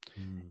 years.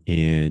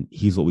 And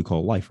he's what we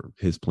call a lifer.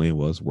 His plan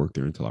was work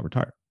there until I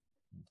retire.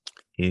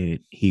 And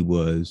he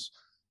was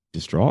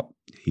distraught.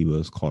 He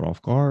was caught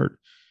off guard.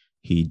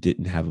 He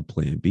didn't have a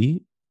plan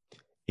B.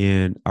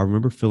 And I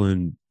remember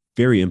feeling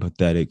very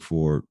empathetic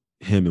for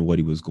him and what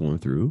he was going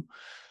through.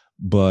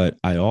 But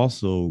I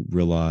also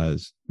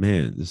realized,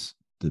 man,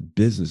 the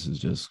business is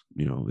just,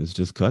 it's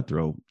just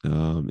cutthroat.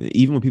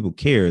 Even when people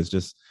care, it's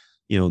just,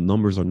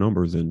 numbers are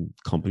numbers, and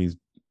companies,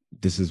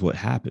 this is what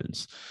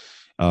happens.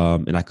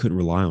 And I couldn't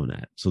rely on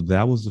that. So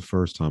that was the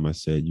first time I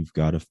said, you've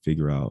got to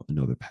figure out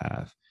another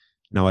path.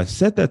 Now, I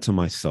said that to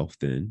myself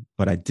then,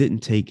 but I didn't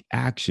take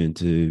action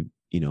to,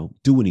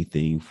 do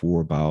anything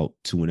for about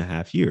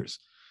 2.5 years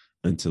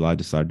until I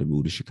decided to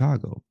move to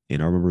Chicago.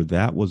 And I remember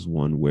that was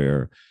one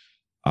where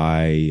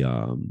I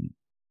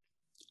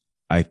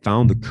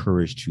found the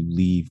courage to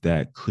leave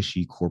that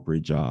cushy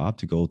corporate job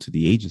to go to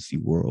the agency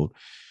world,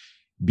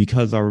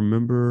 because I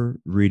remember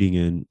reading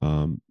in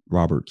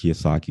Robert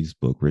Kiyosaki's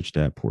book, Rich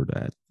Dad, Poor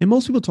Dad. And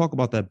most people talk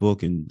about that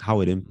book and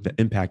how it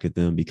impacted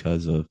them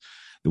because of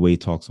the way he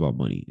talks about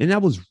money. And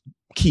that was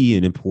key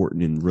and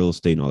important in real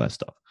estate and all that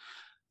stuff.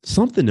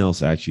 Something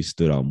else actually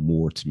stood out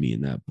more to me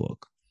in that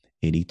book.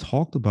 And he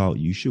talked about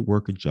you should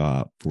work a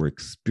job for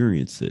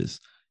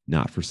experiences,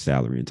 not for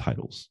salary and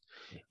titles.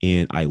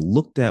 And I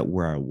looked at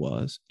where I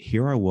was.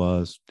 Here I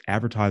was,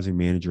 advertising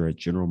manager at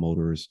General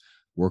Motors,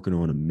 working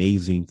on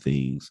amazing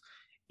things.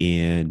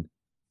 And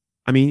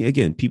I mean,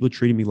 again, people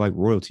treated me like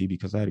royalty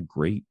because I had a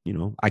great,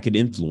 I could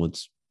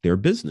influence their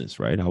business,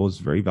 right? I was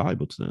very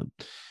valuable to them.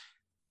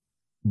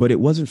 But it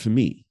wasn't for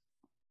me.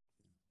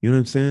 You know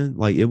what I'm saying?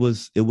 Like, it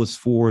was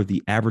for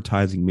the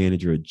advertising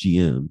manager at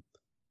GM,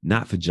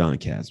 not for John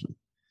Casmon.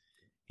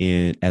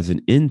 And as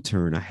an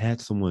intern, I had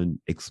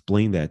someone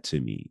explain that to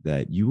me,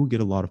 that you will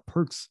get a lot of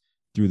perks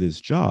through this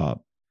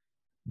job.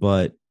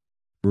 But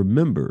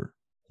remember,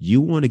 you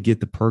want to get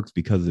the perks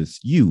because it's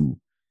you,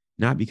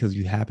 not because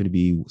you happen to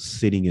be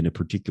sitting in a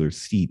particular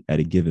seat at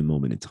a given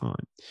moment in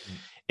time.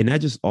 And that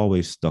just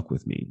always stuck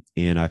with me.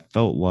 And I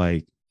felt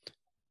like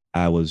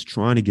I was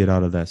trying to get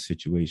out of that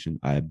situation.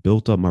 I had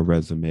built up my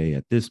resume.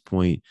 At this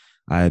point,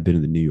 I had been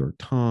in the New York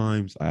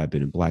Times. I had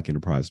been in Black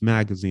Enterprise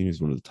Magazine as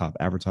one of the top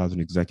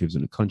advertising executives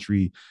in the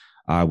country.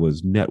 I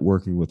was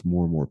networking with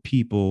more and more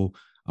people.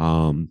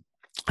 I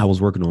was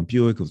working on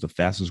Buick. It was the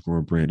fastest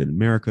growing brand in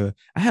America.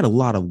 I had a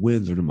lot of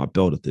wins under my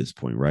belt at this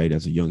point, right,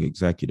 as a young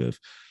executive.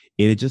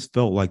 And it just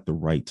felt like the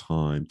right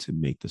time to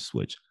make the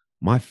switch.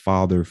 My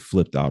father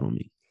flipped out on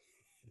me.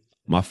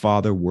 My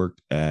father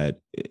worked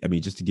at,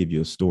 just to give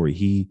you a story,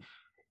 he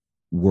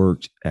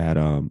worked at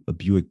a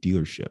Buick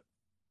dealership.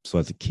 So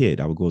as a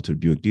kid, I would go to the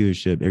Buick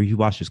dealership. He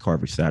washed his car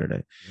every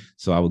Saturday.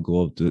 So I would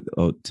go up to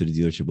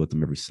the dealership with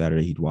him every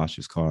Saturday. He'd wash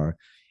his car.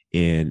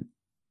 And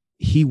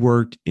he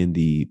worked in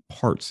the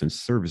parts and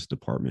service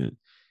department.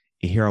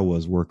 And here I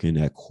was working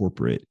at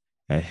corporate,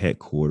 at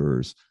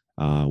headquarters,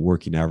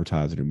 working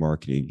advertising and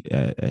marketing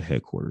at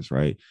headquarters,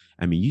 right?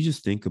 I mean, you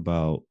just think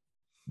about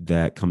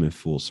that coming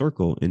full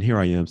circle. And here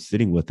I am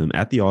sitting with him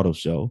at the auto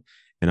show,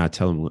 and I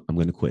tell him I'm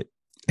going to quit.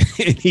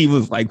 And he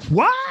was like,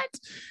 what?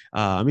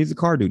 I mean, he's a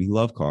car dude. He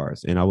loved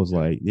cars. And I was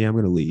like, yeah, I'm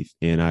going to leave.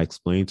 And I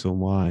explained to him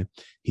why.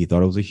 He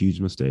thought it was a huge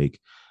mistake.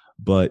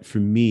 But for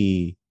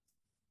me,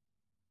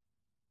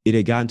 it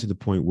had gotten to the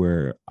point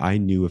where I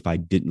knew if I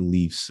didn't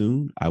leave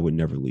soon, I would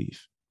never leave.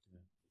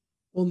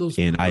 Well, those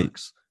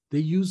perks, they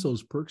use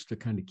those perks to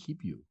kind of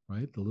keep you,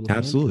 right? The little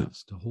absolutely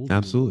to hold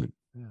absolutely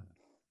you.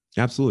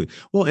 Yeah. Absolutely.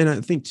 Well, and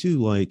I think too,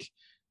 like,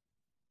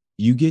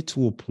 you get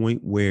to a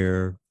point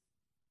where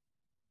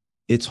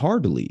it's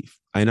hard to leave.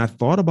 And I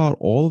thought about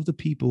all of the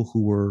people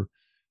who were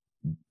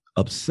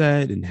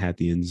upset and had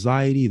the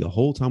anxiety the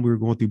whole time we were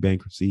going through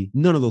bankruptcy.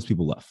 None of those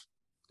people left.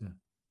 Yeah.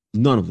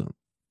 None of them.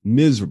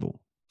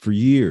 Miserable for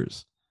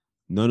years.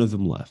 None of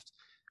them left.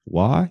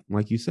 Why?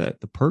 Like you said,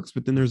 the perks,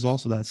 but then there's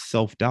also that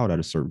self-doubt at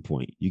a certain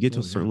point. You get to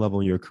a certain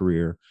level in your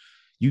career,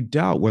 you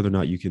doubt whether or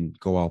not you can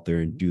go out there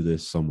and do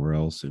this somewhere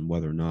else, and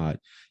whether or not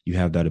you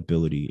have that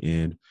ability.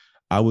 And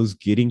I was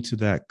getting to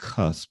that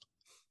cusp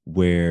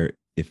where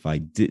if I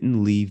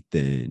didn't leave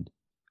then,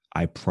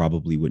 I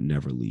probably would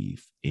never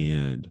leave.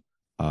 And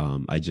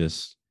I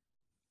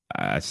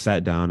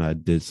sat down, I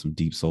did some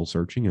deep soul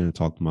searching, and I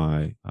talked to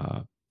my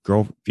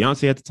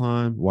fiance at the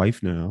time,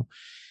 wife now,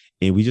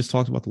 and we just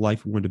talked about the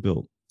life we wanted to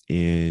build.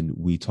 And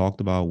we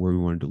talked about where we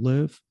wanted to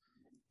live.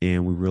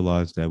 And we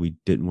realized that we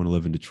didn't want to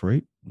live in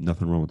Detroit.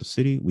 Nothing wrong with the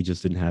city. We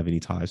just didn't have any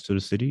ties to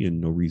the city and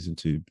no reason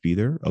to be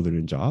there other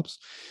than jobs.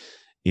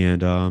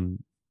 And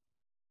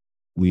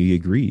we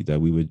agreed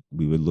that we would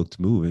look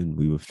to move, and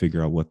we would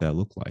figure out what that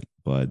looked like.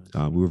 But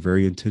we were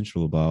very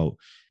intentional about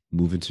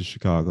moving to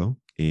Chicago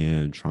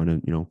and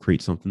trying to,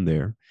 create something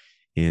there.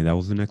 And that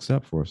was the next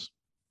step for us.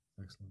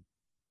 Excellent.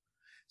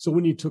 So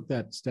when you took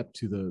that step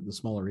to the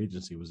smaller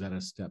agency, was that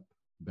a step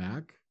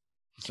back,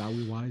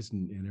 salary wise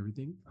and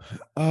everything?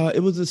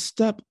 It was a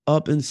step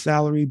up in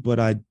salary, but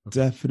it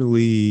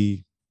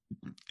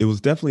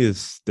was definitely a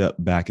step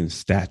back in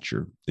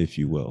stature, if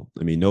you will.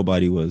 I mean,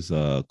 nobody was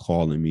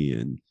calling me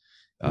and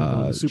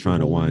trying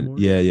to win. Anymore?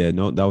 Yeah.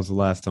 No, that was the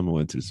last time I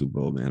went to the Super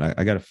Bowl, man.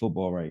 I got a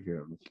football right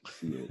here.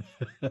 See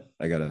it.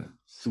 I got a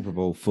Super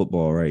Bowl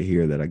football right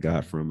here that I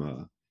got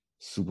from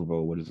Super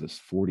Bowl. What is this?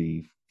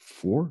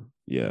 44?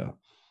 Yeah.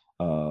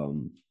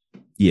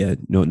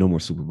 No more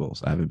Super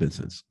Bowls. I haven't been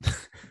since.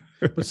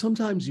 But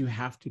sometimes you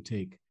have to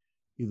take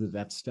either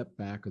that step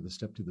back or the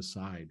step to the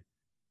side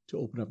to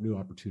open up new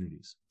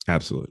opportunities.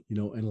 Absolutely.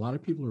 And a lot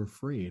of people are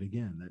afraid,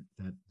 again,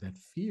 that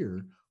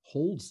fear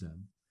holds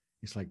them.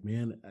 It's like,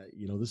 man,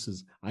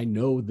 I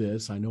know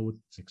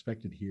what's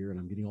expected here, and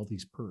I'm getting all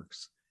these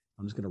perks.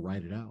 I'm just going to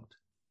ride it out.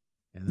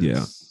 And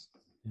that's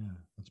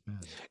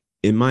bad.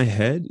 In my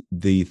head,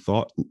 the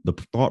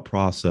thought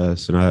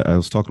process, and I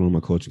was talking to my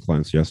coaching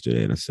clients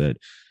yesterday, and I said,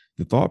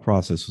 the thought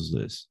process was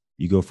this: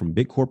 you go from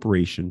big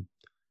corporation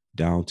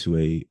down to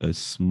a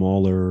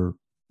smaller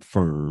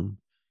firm.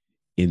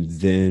 And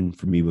then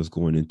for me was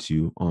going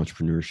into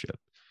entrepreneurship.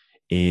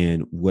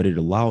 And what it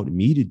allowed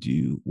me to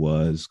do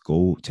was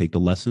go take the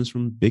lessons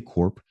from big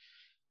corp,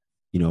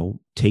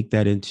 take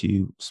that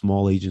into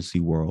small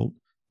agency world.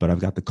 But I've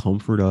got the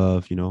comfort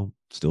of,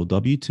 still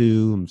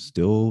W-2, I'm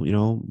still,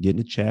 getting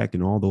a check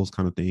and all those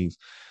kind of things.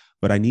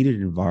 But I needed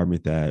an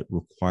environment that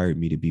required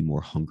me to be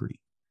more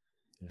hungry,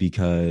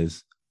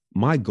 because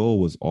my goal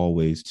was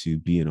always to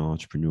be an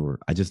entrepreneur.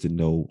 I just didn't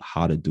know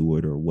how to do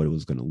it or what it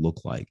was going to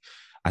look like.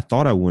 I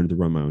thought I wanted to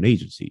run my own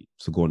agency.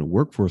 So going to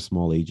work for a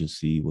small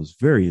agency was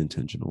very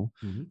intentional,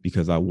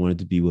 because I wanted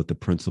to be with the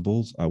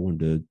principals. I wanted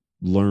to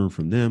learn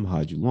from them.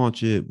 How'd you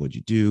launch it? What'd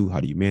you do? How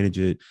do you manage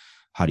it?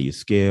 How do you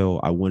scale?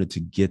 I wanted to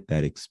get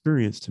that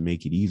experience to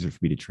make it easier for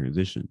me to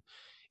transition.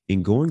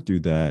 In going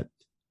through that,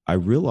 I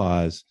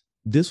realized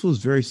this was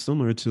very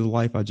similar to the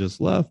life I just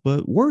left,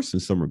 but worse in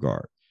some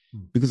regard.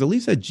 Because at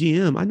least at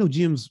GM, I know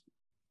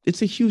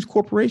it's a huge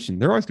corporation.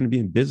 They're always going to be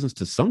in business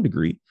to some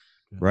degree,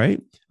 right?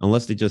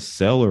 Unless they just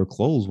sell or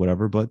close,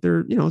 whatever. But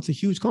it's a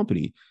huge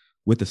company.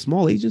 With a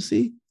small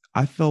agency,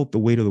 I felt the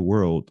weight of the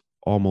world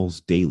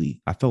almost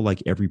daily. I felt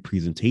like every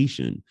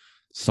presentation,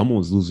 someone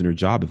was losing their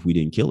job if we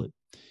didn't kill it.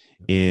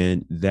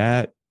 And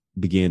that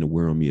began to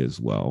wear on me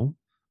as well.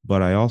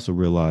 But I also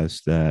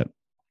realized that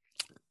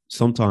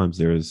sometimes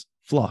there's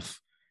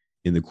fluff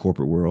in the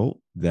corporate world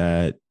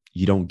that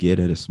you don't get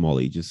at a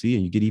small agency,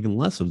 and you get even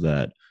less of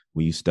that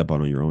when you step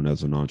out on your own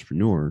as an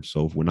entrepreneur.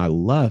 So when I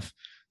left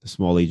the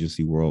small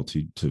agency world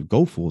to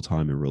go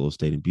full-time in real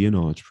estate and be an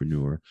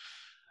entrepreneur,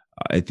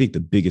 I think the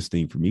biggest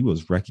thing for me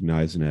was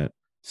recognizing that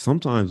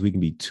sometimes we can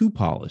be too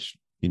polished.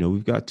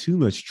 We've got too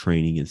much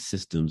training and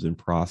systems and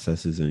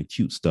processes and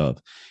cute stuff.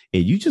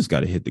 And you just got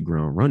to hit the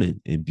ground running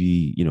and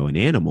be, an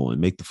animal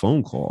and make the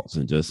phone calls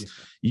and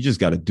you just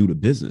got to do the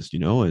business,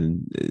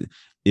 and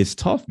it's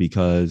tough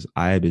because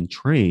I had been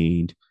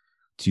trained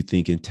to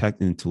think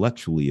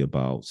intellectually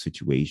about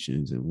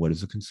situations and what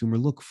does a consumer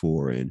look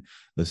for, and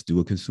let's do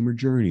a consumer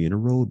journey and a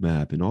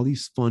roadmap and all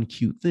these fun,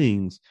 cute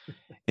things.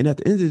 And at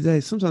the end of the day,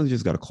 sometimes you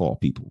just got to call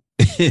people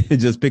and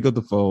just pick up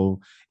the phone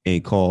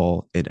and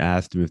call and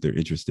ask them if they're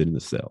interested in the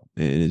sale.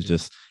 And it's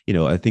just,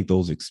 I think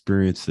those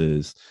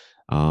experiences,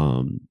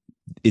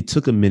 it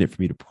took a minute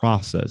for me to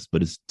process,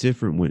 but it's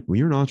different when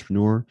you're an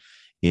entrepreneur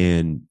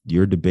and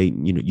you're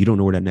debating, you don't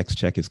know where that next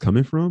check is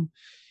coming from.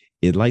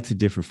 It lights a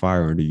different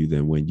fire under you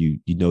than when you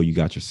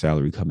got your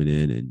salary coming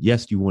in. And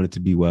yes, you want it to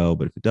be well,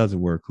 but if it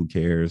doesn't work, who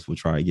cares? We'll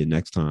try again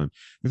next time.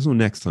 There's no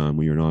next time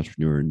when you're an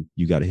entrepreneur and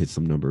you got to hit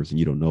some numbers and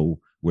you don't know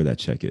where that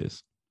check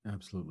is.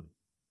 Absolutely.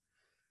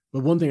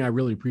 But one thing I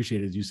really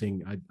appreciate is you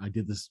saying I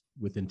did this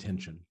with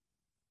intention.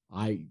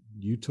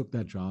 You took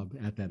that job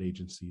at that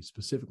agency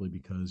specifically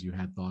because you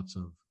had thoughts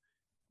of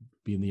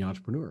being the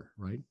entrepreneur,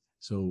 right?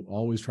 So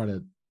always try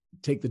to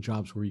take the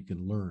jobs where you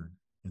can learn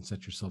and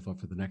set yourself up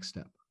for the next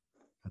step.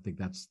 I think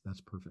that's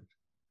perfect.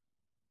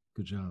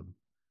 Good job.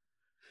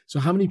 So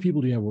how many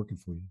people do you have working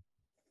for you?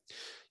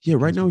 Yeah,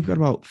 right now we've got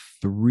about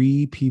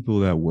 3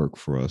 people that work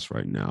for us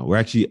right now.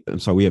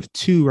 We have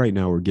 2 right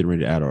now. We're getting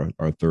ready to add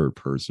our third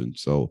person.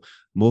 So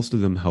most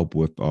of them help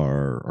with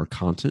our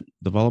content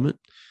development.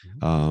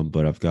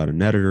 But I've got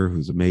an editor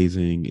who's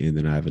amazing. And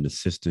then I have an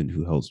assistant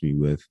who helps me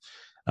with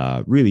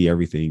really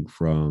everything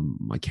from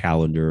my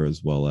calendar,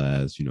 as well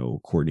as,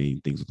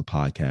 coordinating things with the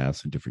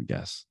podcast and different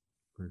guests.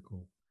 Very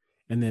cool.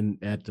 And then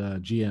at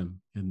GM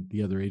and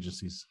the other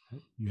agencies,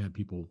 you had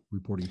people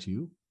reporting to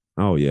you?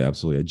 Oh, yeah,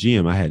 absolutely. At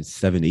GM, I had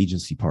 7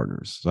 agency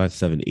partners. So I had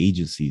 7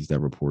 agencies that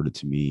reported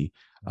to me.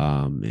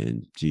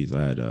 And geez,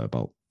 I had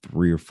about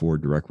 3 or 4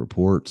 direct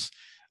reports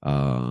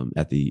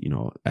at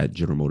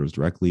General Motors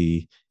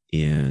directly.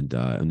 And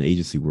in the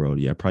agency world,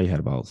 I probably had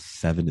about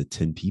 7 to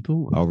 10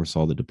 people. I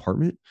oversaw the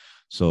department.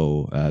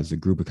 So as a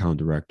group account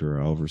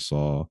director, I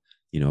oversaw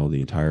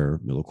the entire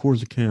Miller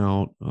Coors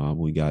account.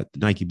 We got the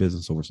Nike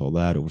business, oversaw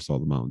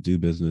the Mountain Dew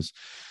business.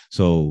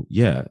 So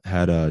yeah,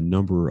 had a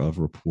number of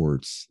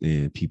reports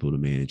and people to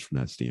manage from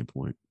that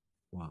standpoint.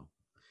 Wow.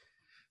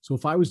 So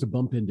if I was to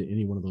bump into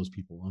any one of those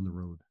people on the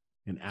road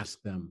and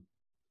ask them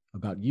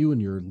about you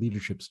and your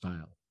leadership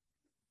style,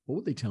 what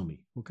would they tell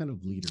me? What kind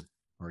of leader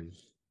are you?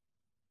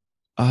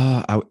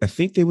 I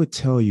think they would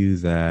tell you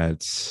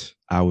that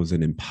I was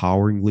an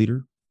empowering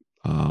leader.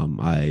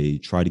 I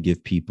try to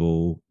give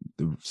people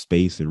the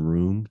space and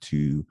room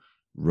to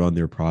run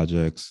their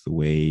projects the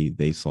way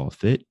they saw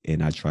fit.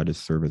 And I try to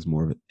serve as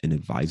more of an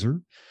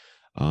advisor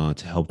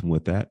to help them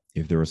with that.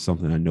 If there was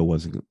something I know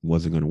wasn't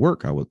going to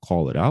work, I would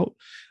call it out,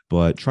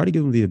 but try to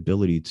give them the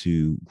ability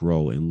to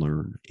grow and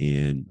learn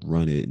and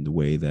run it in the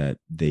way that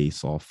they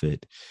saw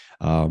fit.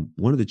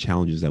 One of the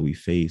challenges that we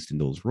faced in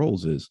those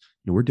roles is,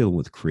 we're dealing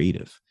with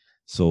creative.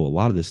 So a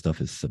lot of this stuff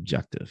is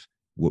subjective.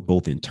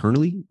 Both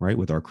internally, right,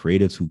 with our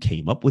creatives who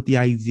came up with the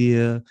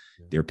idea,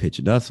 they're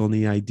pitching us on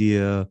the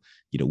idea.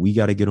 We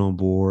got to get on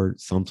board.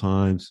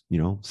 Sometimes,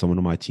 someone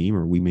on my team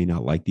or we may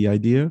not like the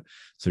idea.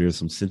 So there's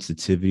some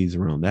sensitivities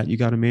around that you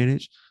got to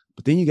manage.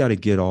 But then you got to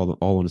get all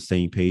on the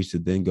same page to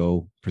then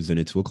go present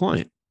it to a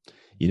client,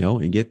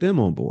 and get them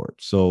on board.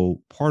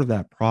 So part of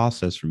that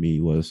process for me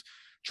was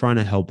trying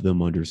to help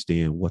them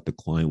understand what the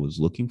client was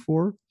looking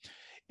for,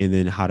 and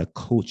then how to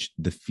coach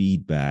the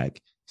feedback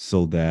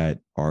so that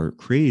our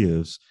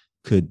creatives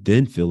could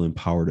then feel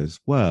empowered as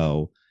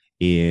well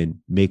and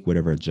make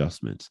whatever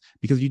adjustments,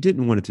 because you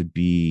didn't want it to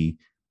be,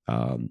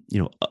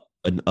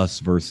 an us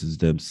versus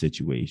them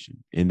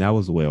situation. And that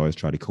was the way I always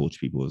try to coach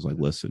people, is like,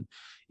 listen,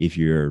 if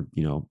you're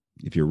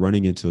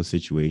running into a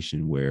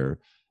situation where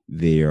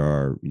they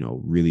are,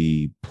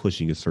 really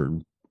pushing a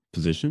certain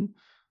position,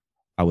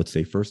 I would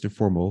say first and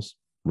foremost,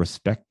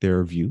 respect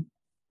their view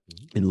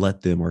and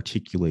let them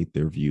articulate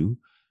their view.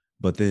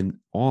 But then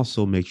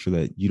also make sure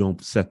that you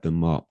don't set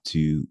them up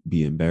to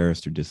be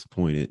embarrassed or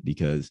disappointed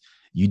because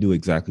you knew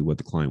exactly what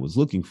the client was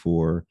looking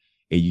for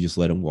and you just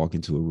let them walk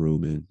into a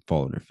room and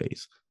fall on their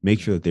face. Make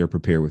sure that they're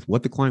prepared with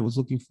what the client was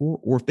looking for,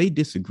 or if they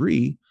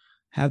disagree,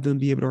 have them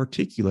be able to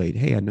articulate,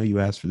 hey, I know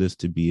you asked for this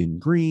to be in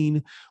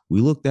green.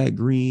 We looked at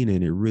green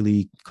and it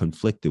really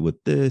conflicted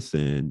with this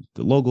and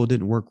the logo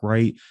didn't work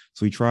right.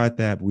 So we tried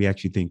that, but we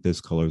actually think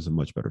this color is a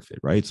much better fit,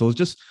 right? So it's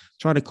just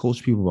trying to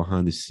coach people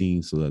behind the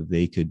scenes so that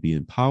they could be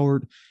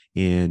empowered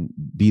and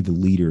be the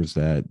leaders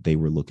that they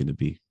were looking to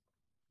be.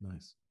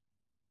 Nice.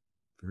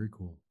 Very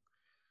cool.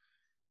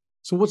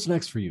 So what's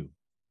next for you?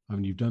 I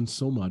mean, you've done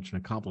so much and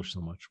accomplished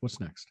so much.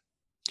 What's next?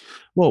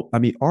 Well, I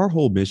mean, our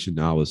whole mission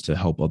now is to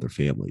help other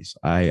families.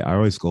 I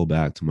always go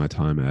back to my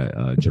time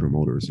at General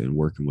Motors and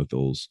working with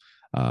those,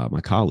 my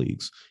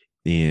colleagues,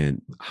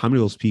 and how many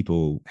of those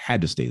people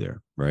had to stay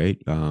there, right?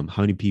 How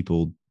many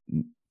people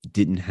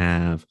didn't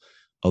have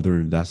other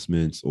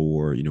investments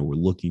or, were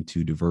looking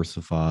to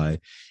diversify.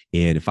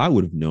 And if I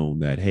would have known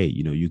that, hey,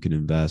 you can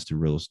invest in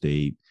real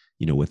estate,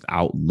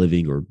 without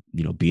living or,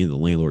 being the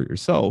landlord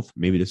yourself,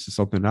 maybe this is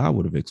something that I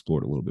would have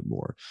explored a little bit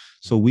more.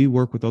 So we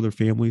work with other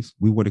families.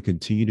 We want to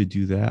continue to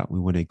do that. We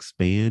want to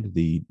expand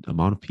the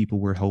amount of people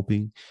we're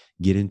helping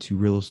get into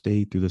real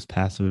estate through this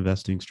passive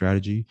investing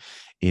strategy.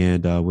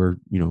 And we're,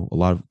 a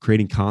lot of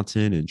creating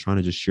content and trying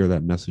to just share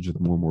that message with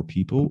more and more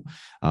people.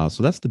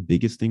 So that's the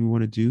biggest thing we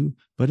want to do,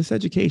 but it's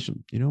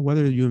education.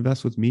 Whether you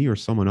invest with me or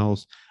someone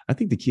else, I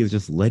think the key is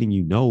just letting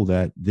you know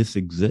that this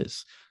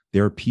exists.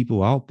 There are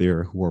people out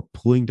there who are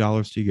pulling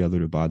dollars together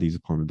to buy these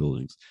apartment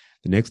buildings.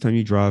 The next time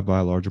you drive by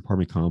a large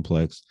apartment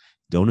complex,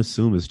 don't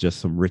assume it's just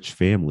some rich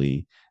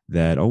family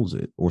that owns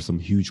it or some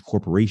huge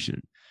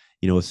corporation.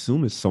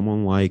 Assume it's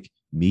someone like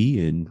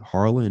me and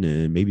Harlan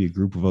and maybe a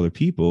group of other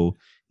people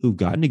who've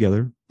gotten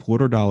together,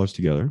 pulled our dollars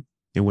together,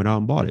 and went out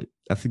and bought it.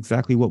 That's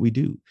exactly what we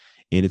do.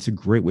 And it's a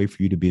great way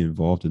for you to be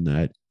involved in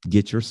that,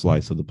 get your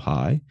slice of the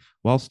pie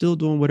while still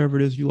doing whatever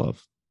it is you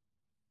love.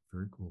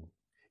 Very cool.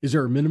 Is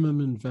there a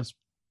minimum investment?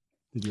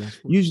 Did you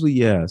ask for? Usually,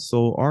 yeah.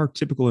 So our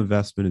typical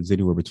investment is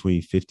anywhere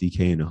between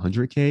 50K and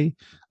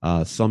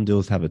 100K. Some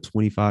deals have a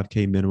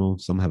 25K minimum.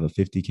 Some have a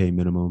 50K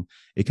minimum.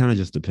 It kind of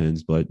just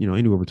depends. But,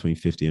 anywhere between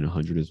 50 and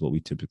 100 is what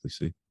we typically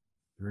see.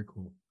 Very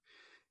cool.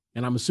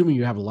 And I'm assuming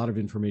you have a lot of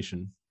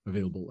information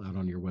available out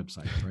on your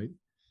website, right?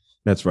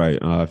 That's right.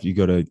 If you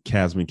go to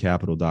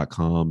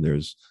casmoncapital.com,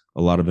 there's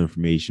a lot of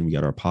information. We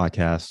got our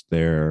podcast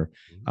there.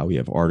 We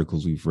have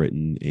articles we've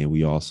written, and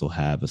we also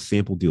have a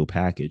sample deal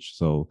package.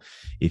 So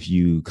if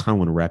you kind of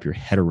want to wrap your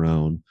head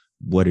around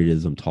what it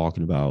is I'm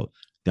talking about,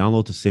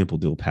 download the sample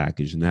deal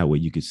package. And that way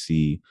you can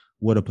see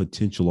what a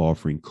potential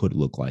offering could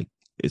look like.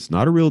 It's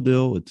not a real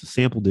deal. It's a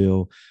sample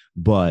deal.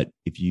 But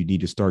if you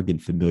need to start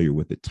getting familiar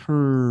with the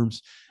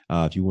terms,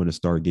 if you want to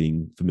start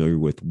getting familiar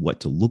with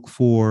what to look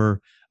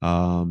for,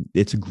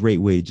 it's a great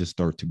way to just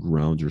start to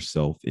ground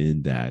yourself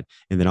in that.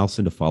 And then I'll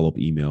send a follow-up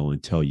email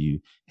and tell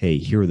you, hey,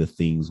 here are the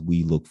things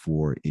we look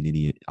for in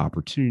any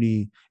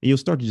opportunity. And you'll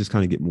start to just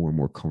kind of get more and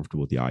more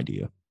comfortable with the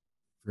idea.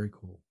 Very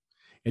cool.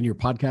 And your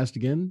podcast,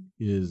 again,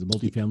 is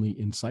Multifamily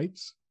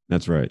Insights.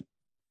 That's right.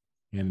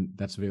 And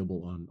that's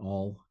available on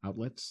all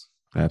outlets.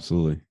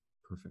 Absolutely.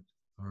 Perfect.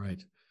 All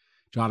right.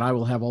 John, I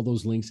will have all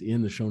those links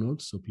in the show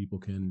notes so people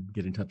can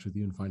get in touch with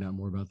you and find out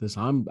more about this.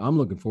 I'm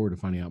looking forward to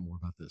finding out more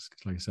about this.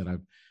 Because like I said,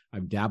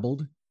 I've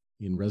dabbled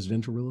in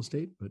residential real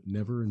estate, but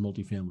never in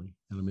multifamily.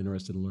 And I'm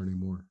interested in learning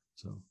more.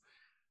 So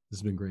this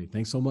has been great.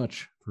 Thanks so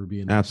much for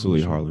being here.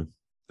 Absolutely, Harlan.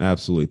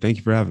 Absolutely. Thank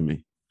you for having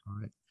me. All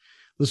right.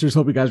 Listeners,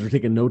 hope you guys are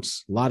taking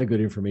notes. A lot of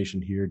good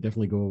information here.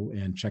 Definitely go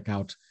and check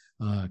out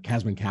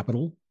Casmon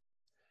Capital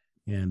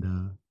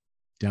and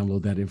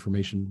download that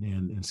information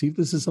and see if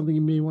this is something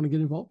you may want to get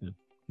involved in.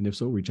 And if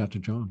so, reach out to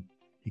John.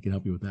 He can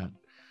help you with that.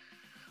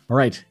 All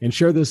right. And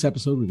share this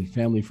episode with your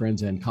family,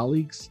 friends, and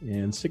colleagues.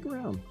 And stick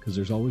around because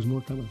there's always more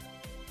coming.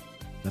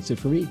 That's it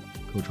for me,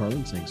 Coach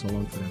Harlan, saying so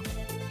long for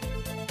now.